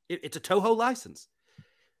go. It's a Toho license.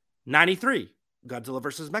 93, Godzilla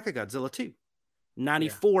versus Mechagodzilla 2.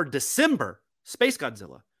 94, December, Space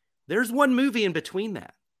Godzilla. There's one movie in between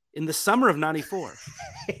that. In the summer of 94.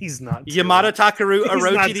 He's not. Yamada Takaru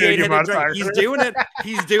Orochi, the eight-headed dragon. He's doing it.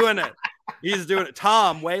 He's doing it. He's doing it.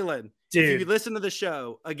 Tom Whalen. Dude. If you listen to the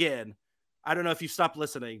show, again, I don't know if you stopped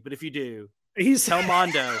listening, but if you do, tell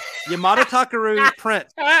Mondo. Yamada Takaru print.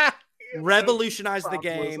 Revolutionize the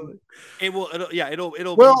game. Listening.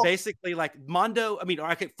 It'll be basically like Mondo. I mean,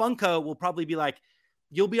 Funko will probably be like,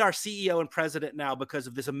 you'll be our CEO and president now because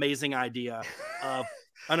of this amazing idea of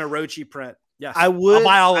an Orochi print. Yes, I'll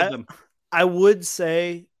buy all of them. I would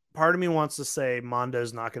say, part of me wants to say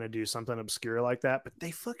Mondo's not going to do something obscure like that, but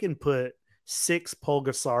they fucking put 6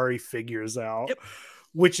 Pulgasari figures out,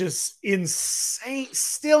 which is insane,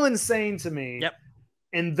 still insane to me. Yep.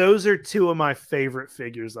 And those are 2 of my favorite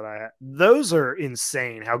figures that I have. Those are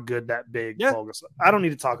insane how good that big Pulgasari. I don't need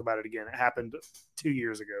to talk about it again. It happened 2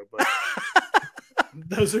 years ago, but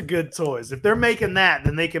those are good toys. If they're making that,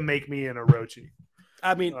 then they can make me an Orochi.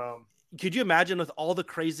 I mean, could you imagine with all the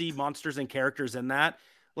crazy monsters and characters in that,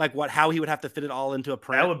 like how he would have to fit it all into a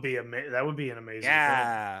print? That would be an amazing. Print.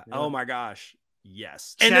 Yeah. Oh my gosh.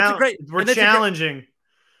 Yes. And it's great. We're challenging.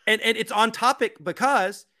 And it's on topic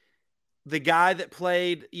because the guy that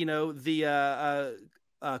played, the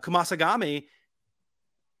Kumasagami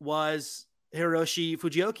was Hiroshi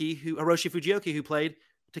Fujioka, who played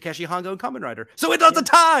Takeshi Hongo and Kamen Rider. So it's a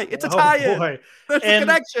tie. It's a tie-in. There's a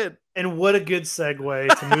connection. And what a good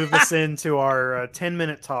segue to move us into our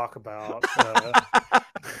 10-minute talk about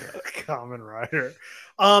Kamen Rider.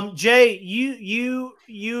 Jay,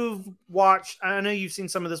 you've watched. I know you've seen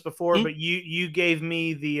some of this before, but you gave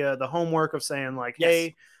me the homework of saying like,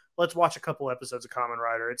 hey, let's watch a couple episodes of Kamen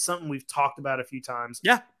Rider. It's something we've talked about a few times.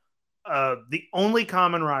 Yeah. The only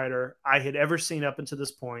Kamen Rider I had ever seen up until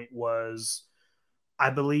this point was, I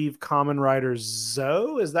believe, Kamen Rider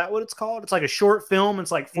Zoe. Is that what it's called? It's like a short film. It's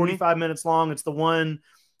like 45 minutes long. It's the one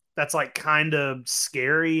that's like kind of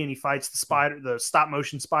scary, and he fights the stop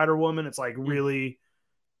motion Spider Woman. It's like really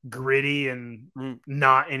gritty and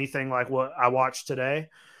not anything like what I watched today.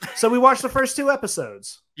 So we watched the first 2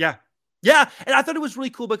 episodes. Yeah. Yeah. And I thought it was really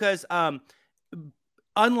cool because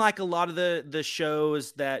unlike a lot of the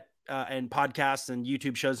shows that and podcasts and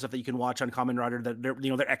YouTube shows and stuff that you can watch on Kamen Rider, that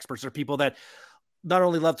they're experts or people that not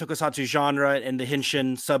only love tokusatsu genre and the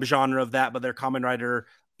Henshin subgenre of that, but they're Kamen Rider,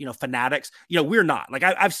 fanatics. We're not. Like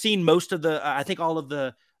I've seen most of I think all of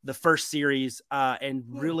the first series, and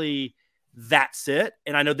really that's it.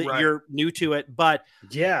 And I know that Right. you're new to it, but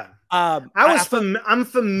Yeah. I I'm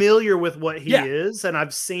familiar with what he Yeah. is, and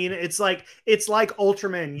I've seen it's like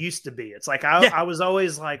Ultraman used to be. It's like I Yeah. was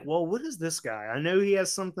always like, well, what is this guy? I know he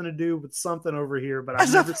has something to do with something over here, but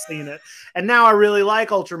I've never seen it. And now I really like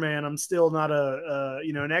Ultraman. I'm still not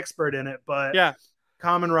an expert in it, but yeah.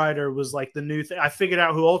 Kamen Rider was like the new thing. I figured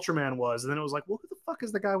out who Ultraman was, and then it was like, well, who the fuck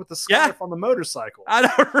is the guy with the scarf on the motorcycle? I know,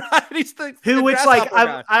 right? He's the Which like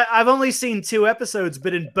grasshopper guy. I've only seen 2 episodes,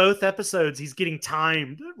 but in both episodes he's getting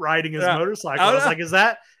timed riding his motorcycle. I was like, is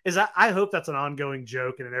that I hope that's an ongoing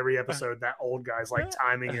joke, and in every episode that old guy's like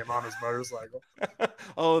timing him on his motorcycle.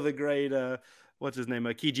 Oh, the great what's his name?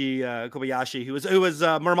 Kiji Kobayashi, who was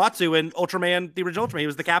Muramatsu in Ultraman, the original Ultraman. He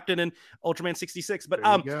was the captain in Ultraman 66. But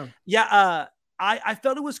I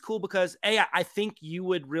felt it was cool because I think you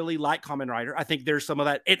would really like Kamen Rider. I think there's some of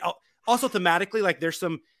that. It also thematically, like there's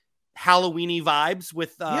some Halloween-y vibes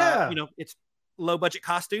with it's low budget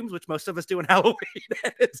costumes, which most of us do in Halloween.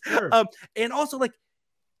 And also like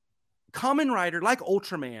Kamen Rider, like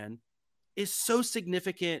Ultraman, is so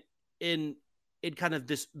significant in kind of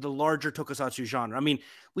the larger tokusatsu genre. I mean,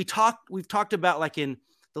 we've talked about like in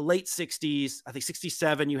the late 60s, I think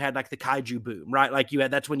 67, you had like the kaiju boom, right? Like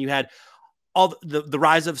that's when you had all the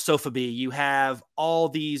rise of Sofubi. You have all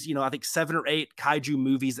these, I think 7 or 8 kaiju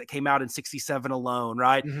movies that came out in 67 alone,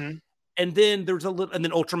 right? Mm-hmm. And then there's and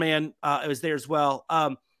then Ultraman was there as well.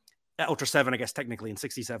 Ultra 7, I guess technically in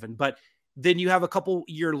 67, but then you have a couple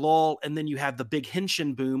year lull, and then you have the big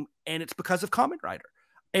Henshin boom, and it's because of Kamen Rider.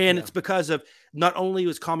 And it's because of not only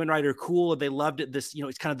was Kamen Rider cool, and they loved it, this,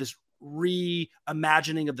 it's kind of this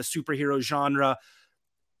reimagining of the superhero genre,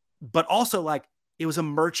 but also like it was a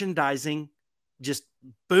merchandising just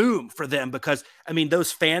boom for them, because I mean,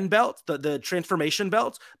 those fan belts, the transformation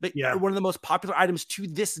belts, are one of the most popular items to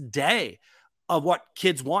this day of what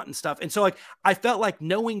kids want and stuff. And so like, I felt like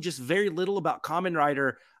knowing just very little about Kamen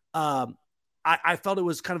Rider, I felt it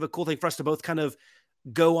was kind of a cool thing for us to both kind of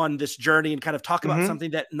go on this journey and kind of talk about something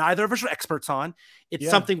that neither of us are experts on. It's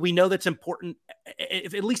something we know that's important,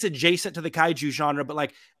 if at least adjacent to the kaiju genre, but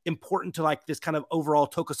like important to like this kind of overall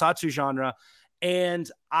tokusatsu genre. And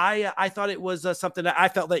I thought it was something that I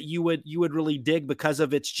felt that you would really dig because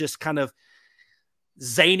of its just kind of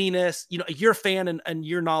zaniness. You're a fan and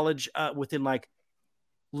your knowledge within like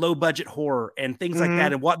low budget horror and things like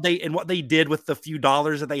that, and what they did with the few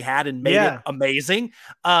dollars that they had and made it amazing,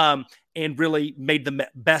 and really made the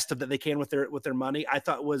best of that they can with their money. I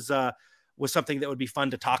thought was something that would be fun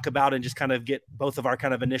to talk about and just kind of get both of our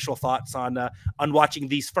kind of initial thoughts on watching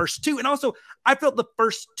these first 2. And also, I felt the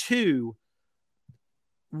first 2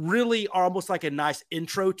 really are almost like a nice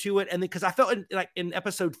intro to it. And then, cause I felt in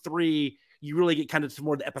episode 3, you really get kind of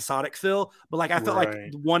more the episodic feel, but like, I felt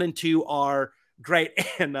like 1 and 2 are great.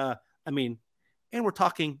 And I mean, and we're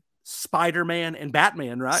talking Spider-Man and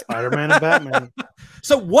Batman, right? Spider-Man and Batman.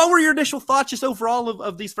 So what were your initial thoughts just overall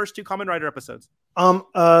of these first 2 Kamen Rider episodes?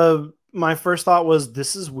 My first thought was,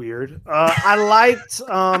 this is weird. I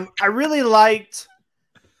really liked,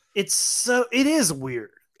 it is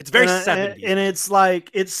weird. It's very 70s. And it's like,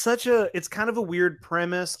 it's kind of a weird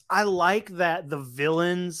premise. I like that the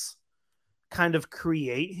villains kind of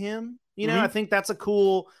create him. I think that's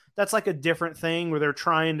like a different thing where they're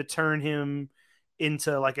trying to turn him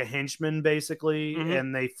into like a henchman basically,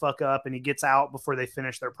 and they fuck up and he gets out before they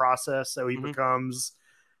finish their process. So he becomes,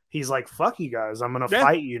 he's like, fuck you guys, I'm going to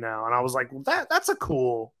fight you now. And I was like, well, that's a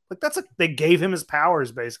cool, like they gave him his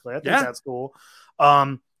powers basically. I think that's cool.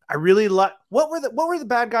 I really like, what were the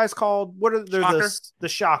bad guys called? What are the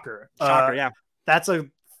Shocker? Shocker, that's a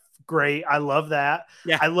great. I love that.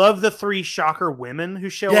 Yeah, I love the 3 Shocker women who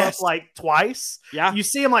show up like twice. Yeah, you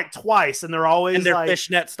see them like twice, and they're always in their like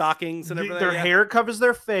fishnet stockings and everything. Their hair covers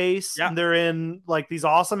their face. And they're in like these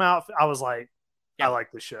awesome outfits. I was like, I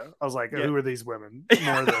like this show. I was like, who are these women?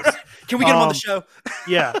 More of this. Can we get them on the show?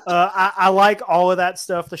 I like all of that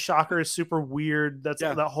stuff. The Shocker is super weird.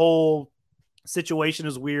 That whole situation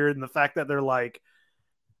is weird, and the fact that they're like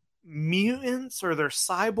mutants or they're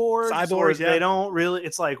cyborgs, they don't really,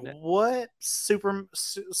 it's like, what?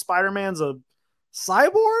 Spider-Man's a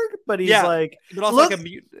cyborg, but he's like, but also like a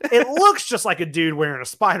mutant. It looks just like a dude wearing a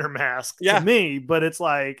spider mask to me, but it's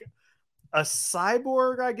like a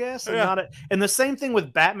cyborg, I guess, and and the same thing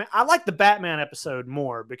with Batman. I like the Batman episode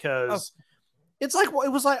more because it's like,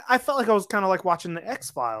 it was like, I felt like I was kind of like watching the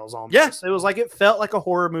X-Files almost. It was like, it felt like a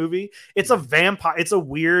horror movie. It's a vampire. It's a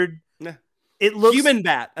weird, it looks human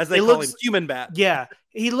bat, as they call him, human bat. Yeah.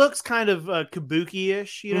 He looks kind of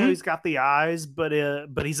kabuki-ish, he's got the eyes, but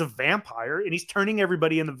he's a vampire and he's turning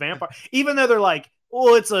everybody into vampire, even though they're like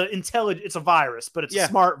well, it's a virus, but it's a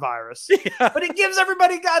smart virus. Yeah. But it gives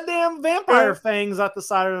everybody goddamn vampire fangs out the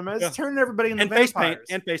side of them. It's turning everybody into vampires.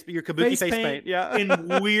 Face paint. Your kabuki face paint. Yeah.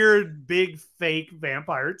 And weird, big, fake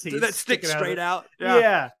vampire teeth that sticks straight out.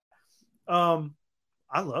 Yeah.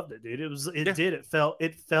 I loved it, dude.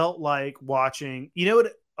 It felt like watching, you know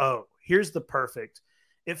what? Oh, here's the perfect.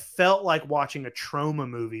 It felt like watching a Trauma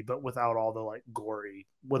movie, but without all the like gory.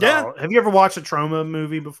 Have you ever watched a Trauma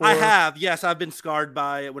movie before? I have. Yes, I've been scarred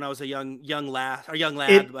by it when I was a young lad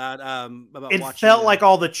about it watching. Felt like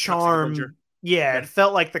all the charm. Yeah, it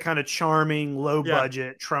felt like the kind of charming, low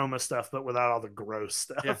budget Trauma stuff, but without all the gross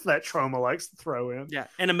stuff that Trauma likes to throw in. Yeah,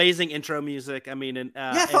 and amazing intro music. I mean,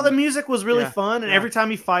 I thought the music was really fun, and every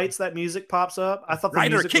time he fights, that music pops up. I thought the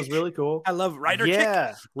music was really cool. I love Rider Kick.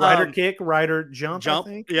 Yeah, Rider Kick, Rider Jump. I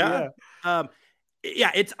think. Yeah.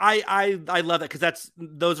 It's I love that because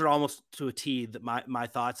those are almost to a T that my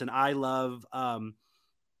thoughts, and I love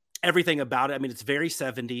everything about it. I mean, it's very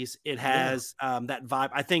 70s. It has that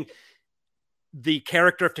vibe. I think the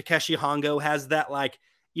character of Takeshi Hongo has that, like,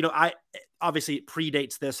 you know, obviously it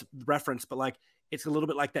predates this reference, but like it's a little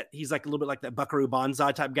bit like that. He's like a little bit like that Buckaroo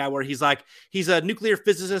Banzai type guy where he's a nuclear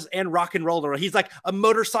physicist and rock and roller. He's like a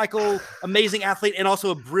motorcycle, amazing athlete, and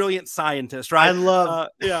also a brilliant scientist, right? I love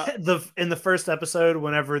in the first episode,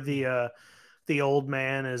 whenever the old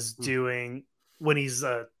man is doing when he's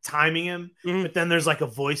timing him, but then there's like a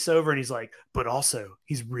voiceover and he's like, but also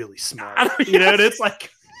he's really smart. You know, and it's like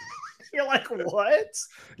you're like, what?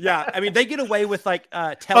 Yeah, I mean, they get away with like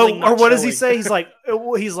telling. Or what does he say? He's like,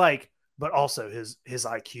 but also his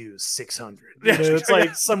IQ is 600. You know, it's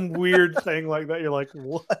like some weird thing like that. You're like,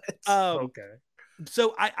 what? Okay.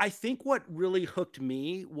 So I think what really hooked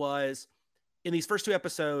me was in these first two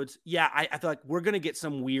episodes. Yeah, I feel like we're gonna get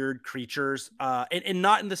some weird creatures, and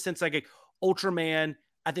not in the sense like Ultraman.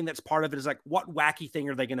 I think that's part of it is like, what wacky thing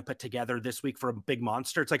are they going to put together this week for a big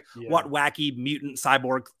monster? It's like, what wacky mutant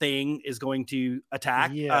cyborg thing is going to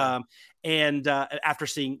attack? Yeah. And after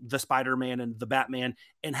seeing the Spider-Man and the Batman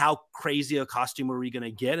and how crazy a costume are we going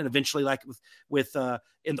to get? And eventually, like with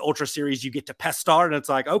in the Ultra series, you get to Pestar and it's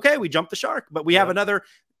like, okay, we jumped the shark, but we have another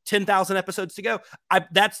 10,000 episodes to go.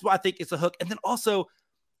 That's what I think is a hook. And then also,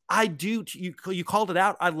 you called it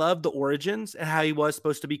out. I love the origins and how he was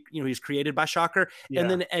supposed to be, you know, he's created by Shocker. Yeah. And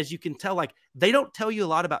then as you can tell, like they don't tell you a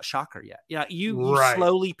lot about Shocker yet. You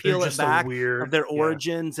slowly peel it back of their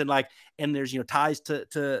origins and like, and there's, you know, ties to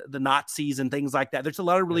the Nazis and things like that. There's a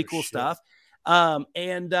lot of really cool stuff. I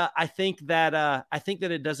think that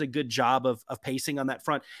it does a good job of pacing on that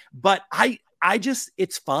front, but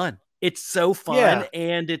it's fun. It's so fun.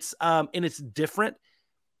 And it's different.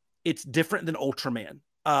 It's different than Ultraman.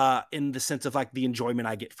 In the sense of like the enjoyment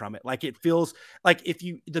I get from it. Like it feels like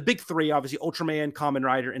the big three, obviously Ultraman, Kamen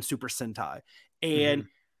Rider, and Super Sentai. And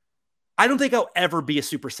I don't think I'll ever be a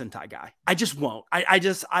Super Sentai guy. I just won't.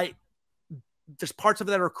 There's parts of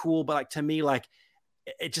it that are cool, but like to me, like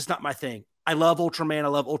it's just not my thing. I love Ultraman. I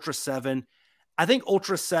love Ultra 7. I think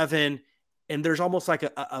Ultra 7, and there's almost like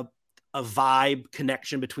a vibe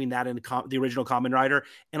connection between that and the original Kamen Rider.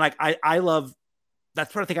 And like, I love,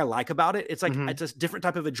 that's what I think I like about it. It's like, it's a different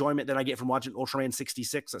type of enjoyment than I get from watching Ultraman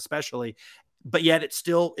 66, especially, but yet it's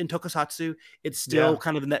still in tokusatsu. It's still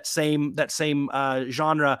kind of in that same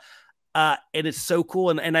genre. And it's so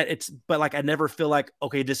cool. But like, I never feel like,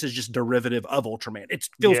 okay, this is just derivative of Ultraman. It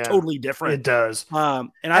feels totally different. It does.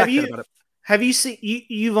 And I like that about it. Have you seen,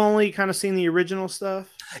 you've only kind of seen the original stuff?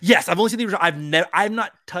 Yes. I've only seen the original. I've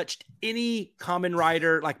not touched any Kamen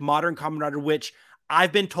Rider, like modern Kamen Rider, which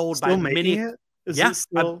I've been told still by many. It? Is it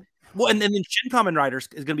still... and then Shin Kamen Riders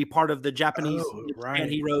is going to be part of the Japanese Japan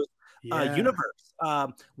Heroes universe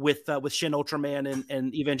with Shin Ultraman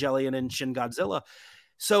and Evangelion and Shin Godzilla.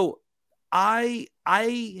 So I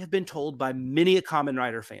have been told by many a Kamen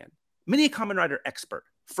Rider fan, many a Kamen Rider expert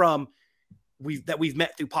that we've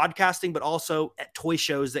met through podcasting, but also at toy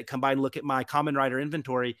shows that come by and look at my Kamen Rider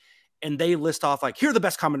inventory. And they list off like, here are the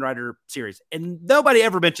best Kamen Rider series. And nobody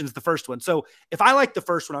ever mentions the first one. So if I like the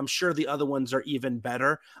first one, I'm sure the other ones are even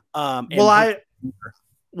better. The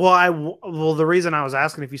reason I was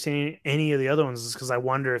asking if you've seen any of the other ones is because I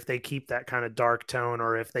wonder if they keep that kind of dark tone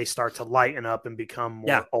or if they start to lighten up and become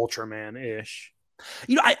more Ultraman-ish.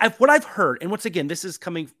 You know, what I've heard, and once again, this is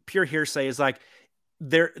coming pure hearsay, is like,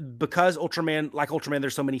 because Ultraman,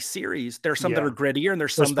 there's so many series. There's some that are grittier, and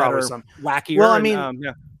there's some that are wackier.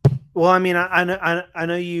 Well, I mean, I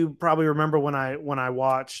know you probably remember when I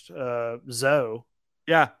watched Zoe.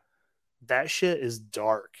 Yeah, that shit is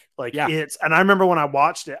dark. Like and I remember when I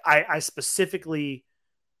watched it, I specifically,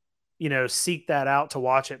 seek that out to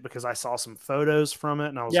watch it because I saw some photos from it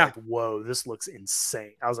and I was like, whoa, this looks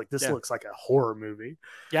insane. I was like, this looks like a horror movie.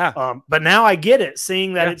 Yeah. But now I get it,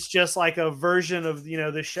 seeing that it's just like a version of,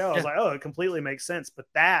 this show. I was like, oh, it completely makes sense. But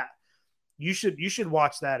that you should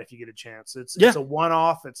watch that if you get a chance. It's a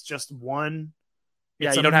one-off. It's just one.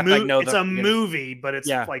 Yeah. You don't have to like know. It's a movie, but it's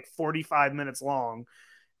like 45 minutes long.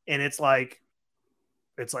 And it's like,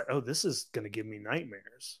 oh, this is going to give me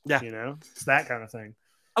nightmares. Yeah. It's that kind of thing.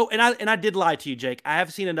 Oh, and I did lie to you, Jake. I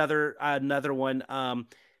have seen another one.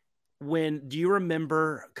 Do you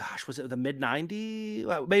remember? Gosh, was it the mid '90s?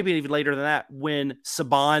 Well, maybe even later than that. When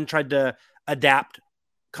Saban tried to adapt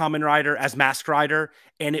Kamen Rider as Mask Rider,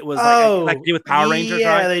 and it was like to do with Power Rangers.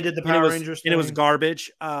 Yeah, right? They did the Power Rangers, and it was garbage.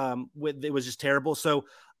 It was just terrible. So,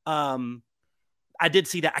 I did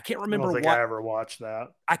see that. I can't remember. I don't think I ever watched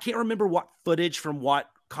that. I can't remember what footage from what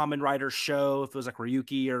Kamen Rider show, if it was like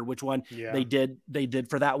Ryuki or which one they did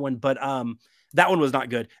for that one, but that one was not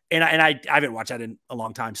good, and I haven't watched that in a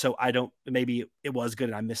long time, so I don't, maybe it was good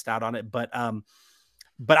and I missed out on it, but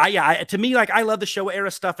to me, like, I love the Showa era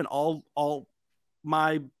stuff and all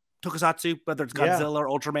my tokusatsu, whether it's Godzilla or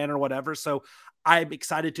Ultraman or whatever, so I'm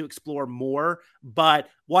excited to explore more. But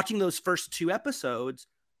watching those first 2 episodes,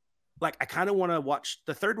 like, I kind of want to watch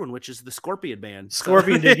the third one, which is the Scorpion Man.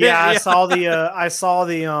 Scorpion did, yeah. I saw the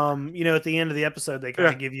at the end of the episode, they kind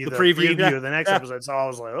of give you the preview of the next episode. So I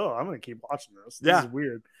was like, oh, I'm going to keep watching this. This is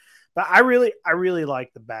weird. But I really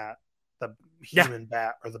like the human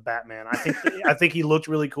bat, or the Batman. I think he looked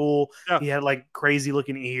really cool. Yeah. He had like crazy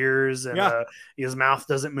looking ears, and his mouth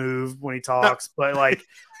doesn't move when he talks, but like,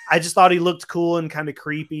 I just thought he looked cool and kind of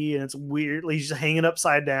creepy, and it's weird. He's just hanging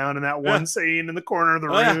upside down in that one scene in the corner of the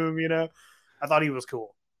room. I thought he was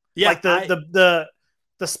cool. Yeah, like the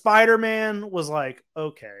Spider-Man was like,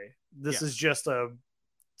 okay, this is just a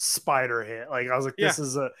spider hit. Like, I was like, this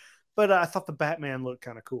is but I thought the Batman looked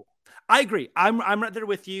kind of cool. I agree. I'm right there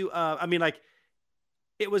with you. I mean, like,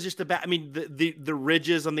 it was just the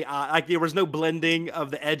ridges on the eye, like there was no blending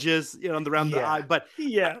of the edges, around the eye. But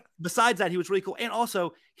besides that, he was really cool, and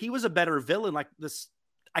also he was a better villain. Like this,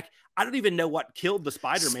 I don't even know what killed the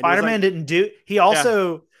Spider-Man. Spider-Man didn't do. He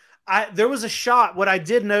also, there was a shot. What I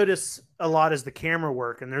did notice a lot is the camera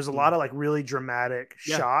work, and there's a lot of like really dramatic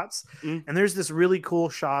shots. And there's this really cool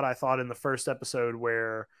shot I thought in the first episode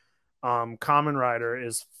where Kamen Rider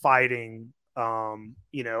is fighting all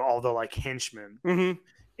the like henchmen,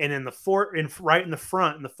 and in the right in the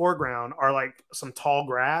front, in the foreground, are like some tall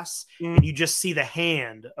grass, and you just see the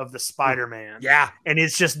hand of the Spider-Man, and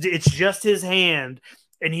it's just his hand,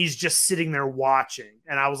 and he's just sitting there watching,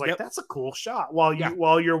 and I was like, that's a cool shot while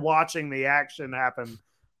you're watching the action happen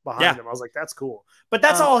behind him. I was like, that's cool, but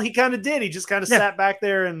that's all he kind of did. He just kind of sat back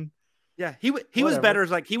there, and he was better.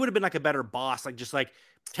 Like, he would have been like a better boss, like just like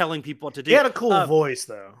telling people what to do. He had a cool voice,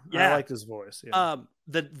 though. I liked his voice.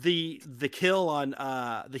 The kill on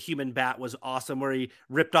the human bat was awesome, where he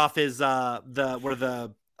ripped off his his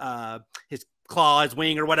claw, his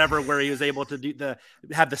wing or whatever, where he was able to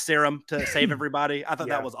have the serum to save everybody. I thought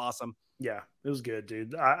that was awesome. Yeah, it was good,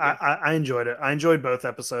 dude. I enjoyed it. I enjoyed both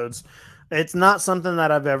episodes. It's not something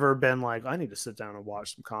that I've ever been like, I need to sit down and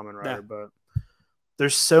watch some Kamen Rider, but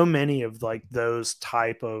there's so many of like those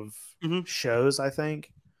type of shows. I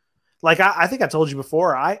think, like, I think I told you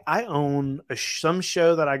before, I own some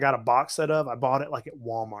show that I got a box set of. I bought it like at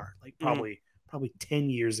Walmart, like probably 10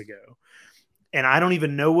 years ago, and I don't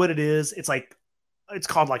even know what it is. It's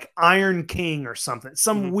called like Iron King or something,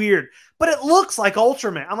 weird, but it looks like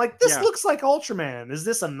Ultraman. I'm like, this looks like Ultraman. Is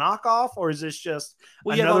this a knockoff, or is this just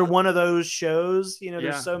another one of those shows?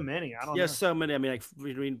 There's so many. I don't know. So many. I mean, like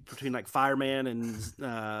between like Fireman and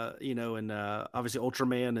and obviously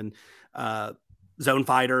Ultraman and Zone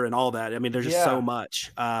Fighter and all that. I mean, there's just so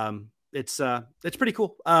much. It's pretty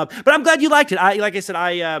cool. But I'm glad you liked it. Like I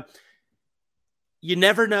said, you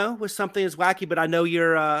never know with something as wacky, but I know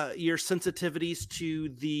your sensitivities to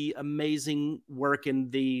the amazing work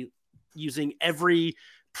and the using every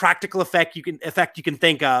practical effect you can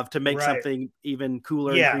think of to make something even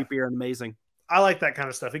cooler and creepier and amazing. I like that kind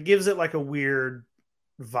of stuff. It gives it like a weird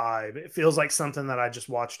vibe. It feels like something that I just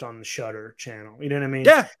watched on the Shudder channel. You know what I mean?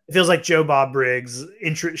 Yeah. It feels like Joe Bob Briggs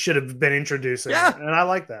should have been introducing it, and I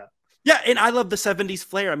like that. Yeah, and I love the 70s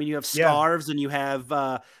flair. I mean, you have scarves and you have,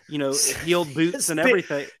 heeled boots and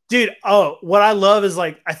everything. Dude, what I love is,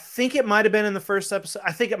 like, I think it might have been in the first episode.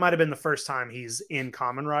 I think it might have been the first time he's in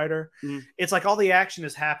Kamen Rider. It's like all the action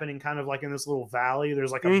is happening kind of like in this little valley.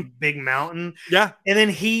 There's like a big mountain. Yeah. And then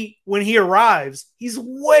when he arrives, he's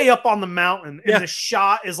way up on the mountain. And the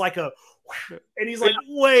shot is like and he's like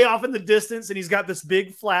way off in the distance. And he's got this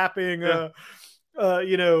big flapping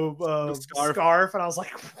scarf, and I was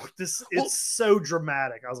like, it's so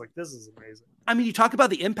dramatic. I was like, this is amazing. I mean, you talk about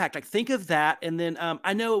the impact. Like, think of that, and then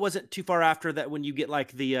I know it wasn't too far after that when you get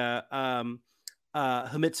like the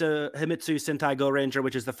Himitsu Sentai Go Ranger,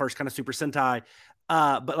 which is the first kind of Super Sentai.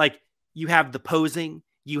 But like, you have the posing,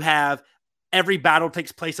 you have every battle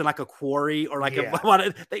takes place in like a quarry or like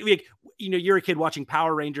you're a kid watching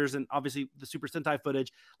Power Rangers and obviously the Super Sentai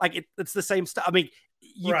footage. Like it's the same stuff. I mean,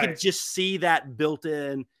 you can just see that built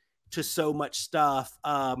in to so much stuff.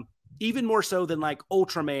 Even more so than like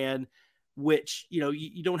Ultraman, which,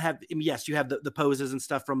 you don't have, I mean, yes, you have the poses and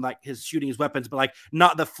stuff from like his shooting his weapons, but like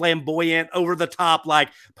not the flamboyant over the top, like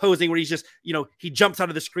posing where he's just, he jumps out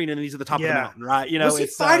of the screen and he's at the top of the mountain, right? Was he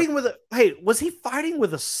fighting was he fighting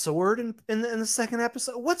with a sword in the second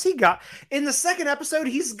episode? What's he got in the second episode?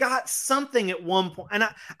 He's got something at one point. And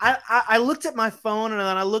I looked at my phone and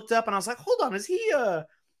then I looked up and I was like, hold on, is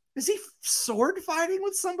he sword fighting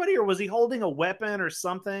with somebody, or was he holding a weapon or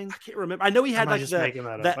something? I can't remember. I know he had like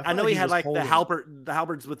I know he had like the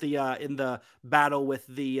halberds with the in the battle with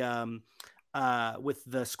the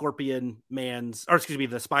Scorpion Man's, or excuse me,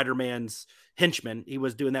 the Spider-Man's henchmen. He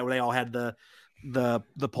was doing that where they all had the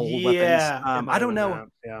pole weapons. I don't know.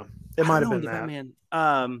 Yeah, it might have been that. Man.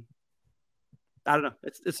 I don't know.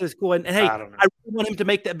 It's just cool. And hey, I really want him to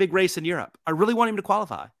make that big race in Europe. I really want him to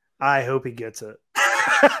qualify. I hope he gets it.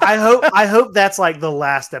 I hope that's like the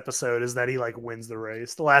last episode is that he like wins the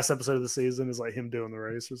race. The last episode of the season is like him doing the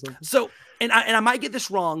race or something. So, and I might get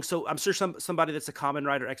this wrong. So I'm sure somebody that's a Kamen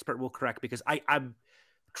Rider expert will correct, because I'm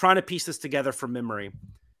trying to piece this together from memory.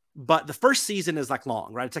 But the first season is like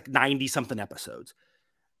long, right? It's like 90 something episodes.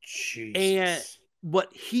 Jesus.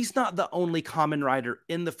 But he's not the only Kamen Rider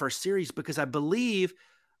in the first series, because I believe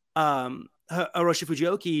Hiroshi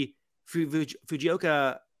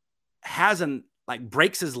Fujioka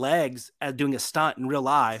breaks his legs at doing a stunt in real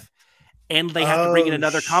life, and they have to bring in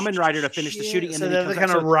another Kamen Rider to finish the shooting. And so they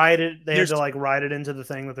kind of ride it. They have to like ride it into the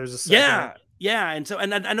thing that there's a second. Yeah. And so,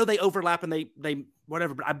 and I know they overlap and they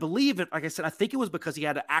whatever, but I believe it. Like I said, I think it was because he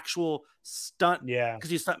had an actual stunt. Yeah. Because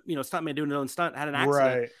he's stuntman doing his own stunt, had an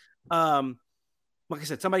accident. Right. Like I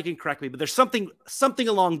said, somebody can correct me, but there's something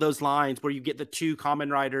along those lines where you get the two Kamen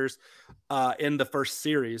Riders in the first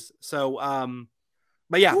series. So,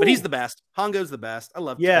 but yeah, but he's the best. Hongo's the best. I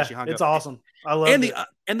love Takeshi Hongo. It's awesome. I love it.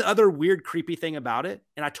 And the other weird, creepy thing about it,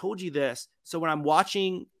 and I told you this. So when I'm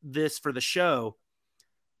watching this for the show,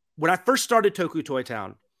 when I first started Toku Toy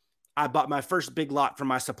Town, I bought my first big lot from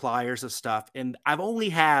my suppliers of stuff, and I've only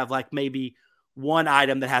have like maybe one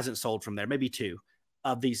item that hasn't sold from there, maybe two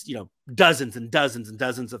of these, dozens and dozens and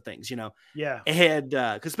dozens of things, Yeah. And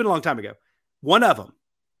because it's been a long time ago. One of them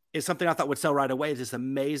is something I thought would sell right away. Is this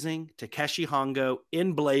amazing Takeshi Hongo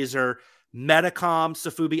in Blazer Metacom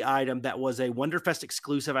Sofubi item that was a Wonderfest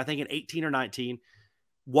exclusive, I think in 18 or 19.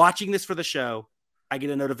 Watching this for the show, I get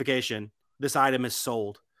a notification. This item is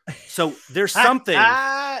sold. So there's something.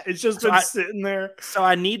 It's just been sitting there. So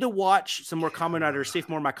I need to watch some more Kamen Riders, see if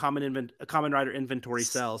more of my Kamen Rider inventory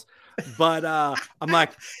sells. But I'm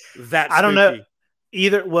like, that's I don't know.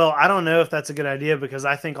 Well, I don't know if that's a good idea, because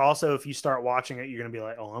I think also if you start watching it, you're going to be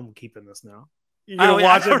like, oh, I'm keeping this now. You're going to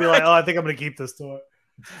watch it and be like, oh, I think I'm going to keep this toy.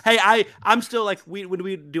 Hey, I'm still like, when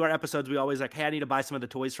we do our episodes, we always like, hey, I need to buy some of the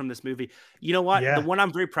toys from this movie. You know what? Yeah. The one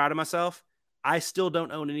I'm very proud of myself, I still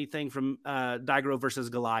don't own anything from Daigoro versus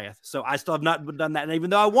Goliath. So I still have not done that. And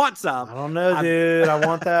even though I want some. I don't know, dude. I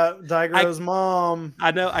want that Daigoro's mom.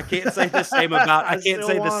 I know. I can't say the same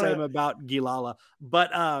about Gilala.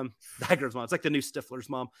 But Daigoro's mom. It's like the new Stifler's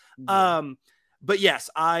mom. Yeah. But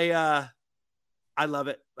yes, I love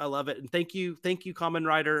it. I love it. And thank you, Kamen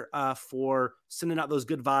Rider, for sending out those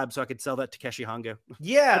good vibes so I could sell that Takeshi Hongo.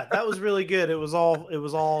 Yeah, that was really good. It was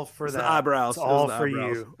all for that. The eyebrows. It's all for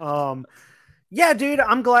you. Yeah, dude,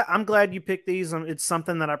 I'm glad you picked these. It's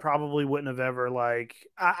something that I probably wouldn't have ever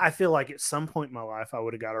I feel like at some point in my life I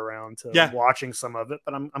would have got around to watching some of it,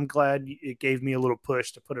 but I'm glad it gave me a little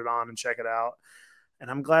push to put it on and check it out. And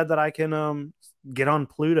I'm glad that I can get on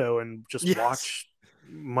Pluto and just watch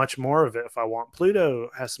much more of it if I want. Pluto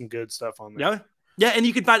has some good stuff on there. Yeah, and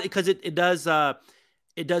you can find it because it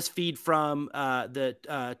does feed from the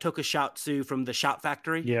Tokusatsu from the Shout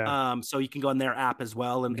Factory. Yeah. So you can go on their app as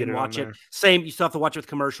well and watch it. Same, you still have to watch it with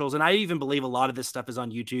commercials. And I even believe a lot of this stuff is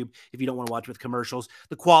on YouTube if you don't want to watch with commercials.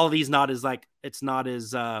 The quality is not as kind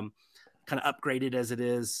of upgraded as it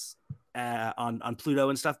is on Pluto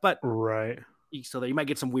and stuff. But right. So you might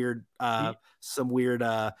get some weird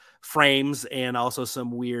frames and also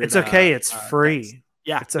some weird. It's okay. It's free.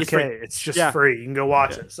 Yeah, it's okay. free. It's just free. You can go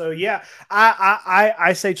watch it. So yeah,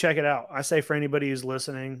 I say check it out. I say for anybody who's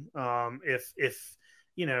listening, if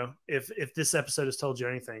you know, if this episode has told you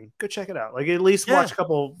anything, go check it out. Like at least watch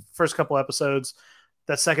first couple episodes.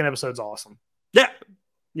 That second episode's awesome.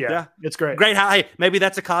 Yeah, it's great. Great. Hey, maybe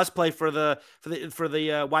that's a cosplay for the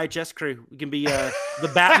YHS crew. We can be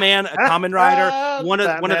the Batman, a Kamen Rider, one of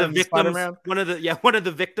the victims, Spider-Man. one of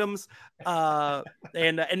the victims,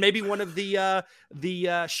 and maybe one of the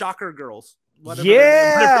Shocker girls. Whatever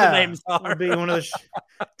the names are. Be one of the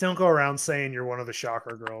don't go around saying you're one of the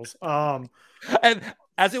Shocker girls. And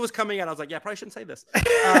as it was coming out, I was like, yeah, I probably shouldn't say this.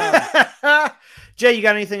 Jay, you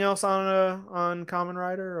got anything else on Kamen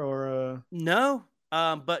Rider or no?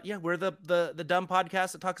 But yeah, we're the dumb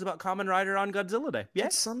podcast that talks about Kamen Rider on Godzilla Day. Yeah,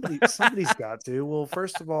 somebody's got to. Well,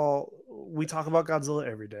 first of all, we talk about Godzilla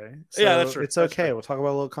every day. So yeah, that's true. It's okay. True. We'll talk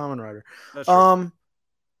about a little Kamen Rider. That's true.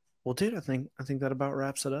 Well, dude, I think that about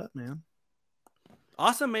wraps it up, man.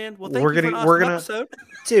 Awesome, man. Well, thank you for an awesome episode.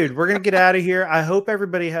 Dude, we're gonna get out of here. I hope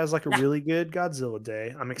everybody has like a really good Godzilla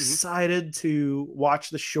day. I'm excited to watch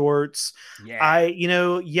the shorts. Yeah.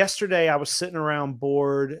 Yesterday I was sitting around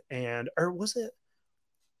bored or was it?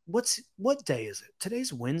 What day is it?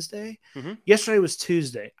 Today's Wednesday. Yesterday was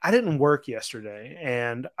Tuesday. I didn't work yesterday,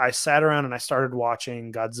 and I sat around and I started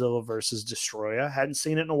watching Godzilla versus Destroya. Hadn't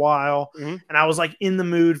seen it in a while, and I was like in the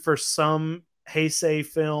mood for some Heisei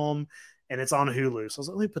film, and it's on Hulu. So I was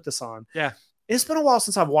like, let me put this on. Yeah, it's been a while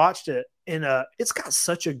since I've watched it, and it's got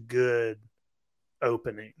such a good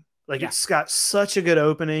opening. It's got such a good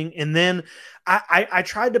opening, and then I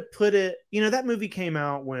tried to put it. That movie came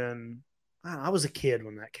out when. I was a kid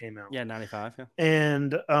when that came out. Yeah, 95. Yeah.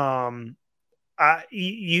 And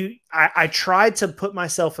I tried to put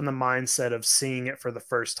myself in the mindset of seeing it for the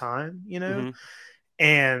first time,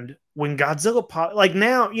 And when Godzilla popped, like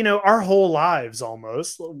now, our whole lives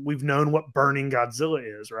almost we've known what burning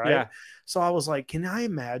Godzilla is, right? Yeah. So I was like, can I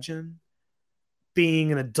imagine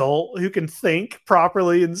being an adult who can think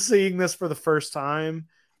properly and seeing this for the first time?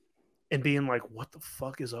 And being like, what the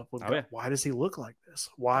fuck is up with God? Why does he look like this?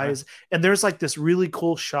 And there's like this really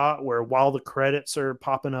cool shot where while the credits are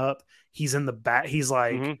popping up, he's in the back. He's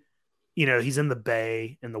like, he's in the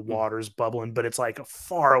bay and the water's bubbling, but it's like a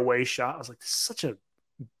far away shot. I was like, this is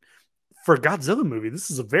for a Godzilla movie,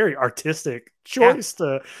 this is a very artistic choice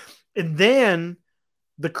and then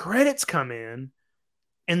the credits come in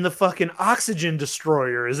and the fucking oxygen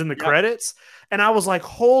destroyer is in the credits. And I was like,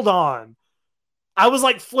 hold on. I was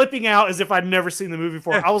like flipping out as if I'd never seen the movie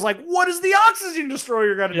before. I was like, what is the oxygen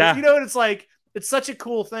destroyer got to do? And it's like, it's such a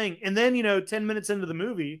cool thing. And then, 10 minutes into the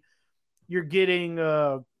movie, you're getting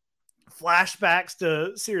flashbacks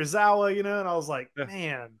to Serizawa, and I was like,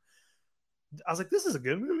 man, this is a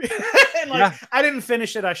good movie. And I didn't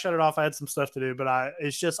finish it. I shut it off. I had some stuff to do, but I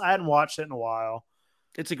hadn't watched it in a while.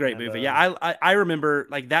 It's a great movie. I remember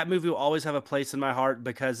like that movie will always have a place in my heart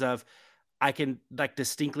because of, I can like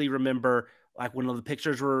distinctly remember like when the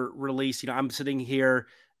pictures were released, I'm sitting here,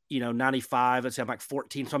 95, let's say I'm like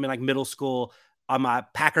 14. So I'm in like middle school on my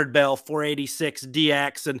Packard Bell 486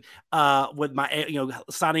 DX and with my,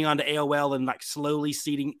 signing on to AOL and like slowly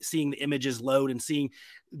seeing the images load and seeing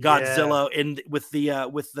Godzilla and with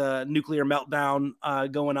the nuclear meltdown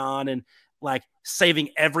going on and like saving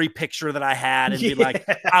every picture that I had and be like,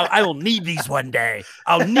 I will need these one day.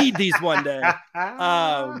 I'll need these one day.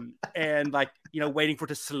 And like, waiting for it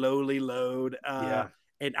to slowly load.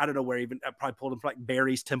 And I don't know where I probably pulled them from like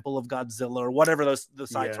Barry's Temple of Godzilla or whatever the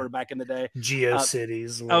sites were back in the day.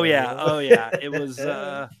 GeoCities. Oh yeah. It was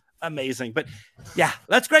amazing. But yeah,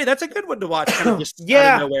 that's great. That's a good one to watch. Kind of just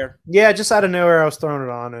out of nowhere. Yeah, just out of nowhere I was throwing it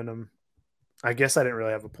on and I guess I didn't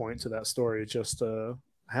really have a point to that story. Just I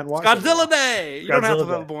hadn't watched Godzilla Day. You don't have to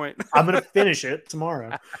have a point. I'm gonna finish it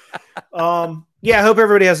tomorrow. I hope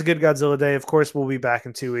everybody has a good Godzilla Day. Of course, we'll be back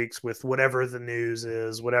in 2 weeks with whatever the news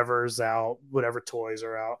is, whatever's out, whatever toys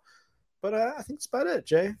are out. But I think that's about it,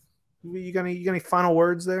 Jay. You got any final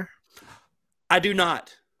words there? I do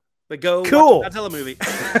not. But go watch a Godzilla movie.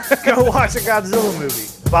 Go watch a Godzilla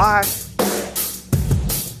movie. Bye.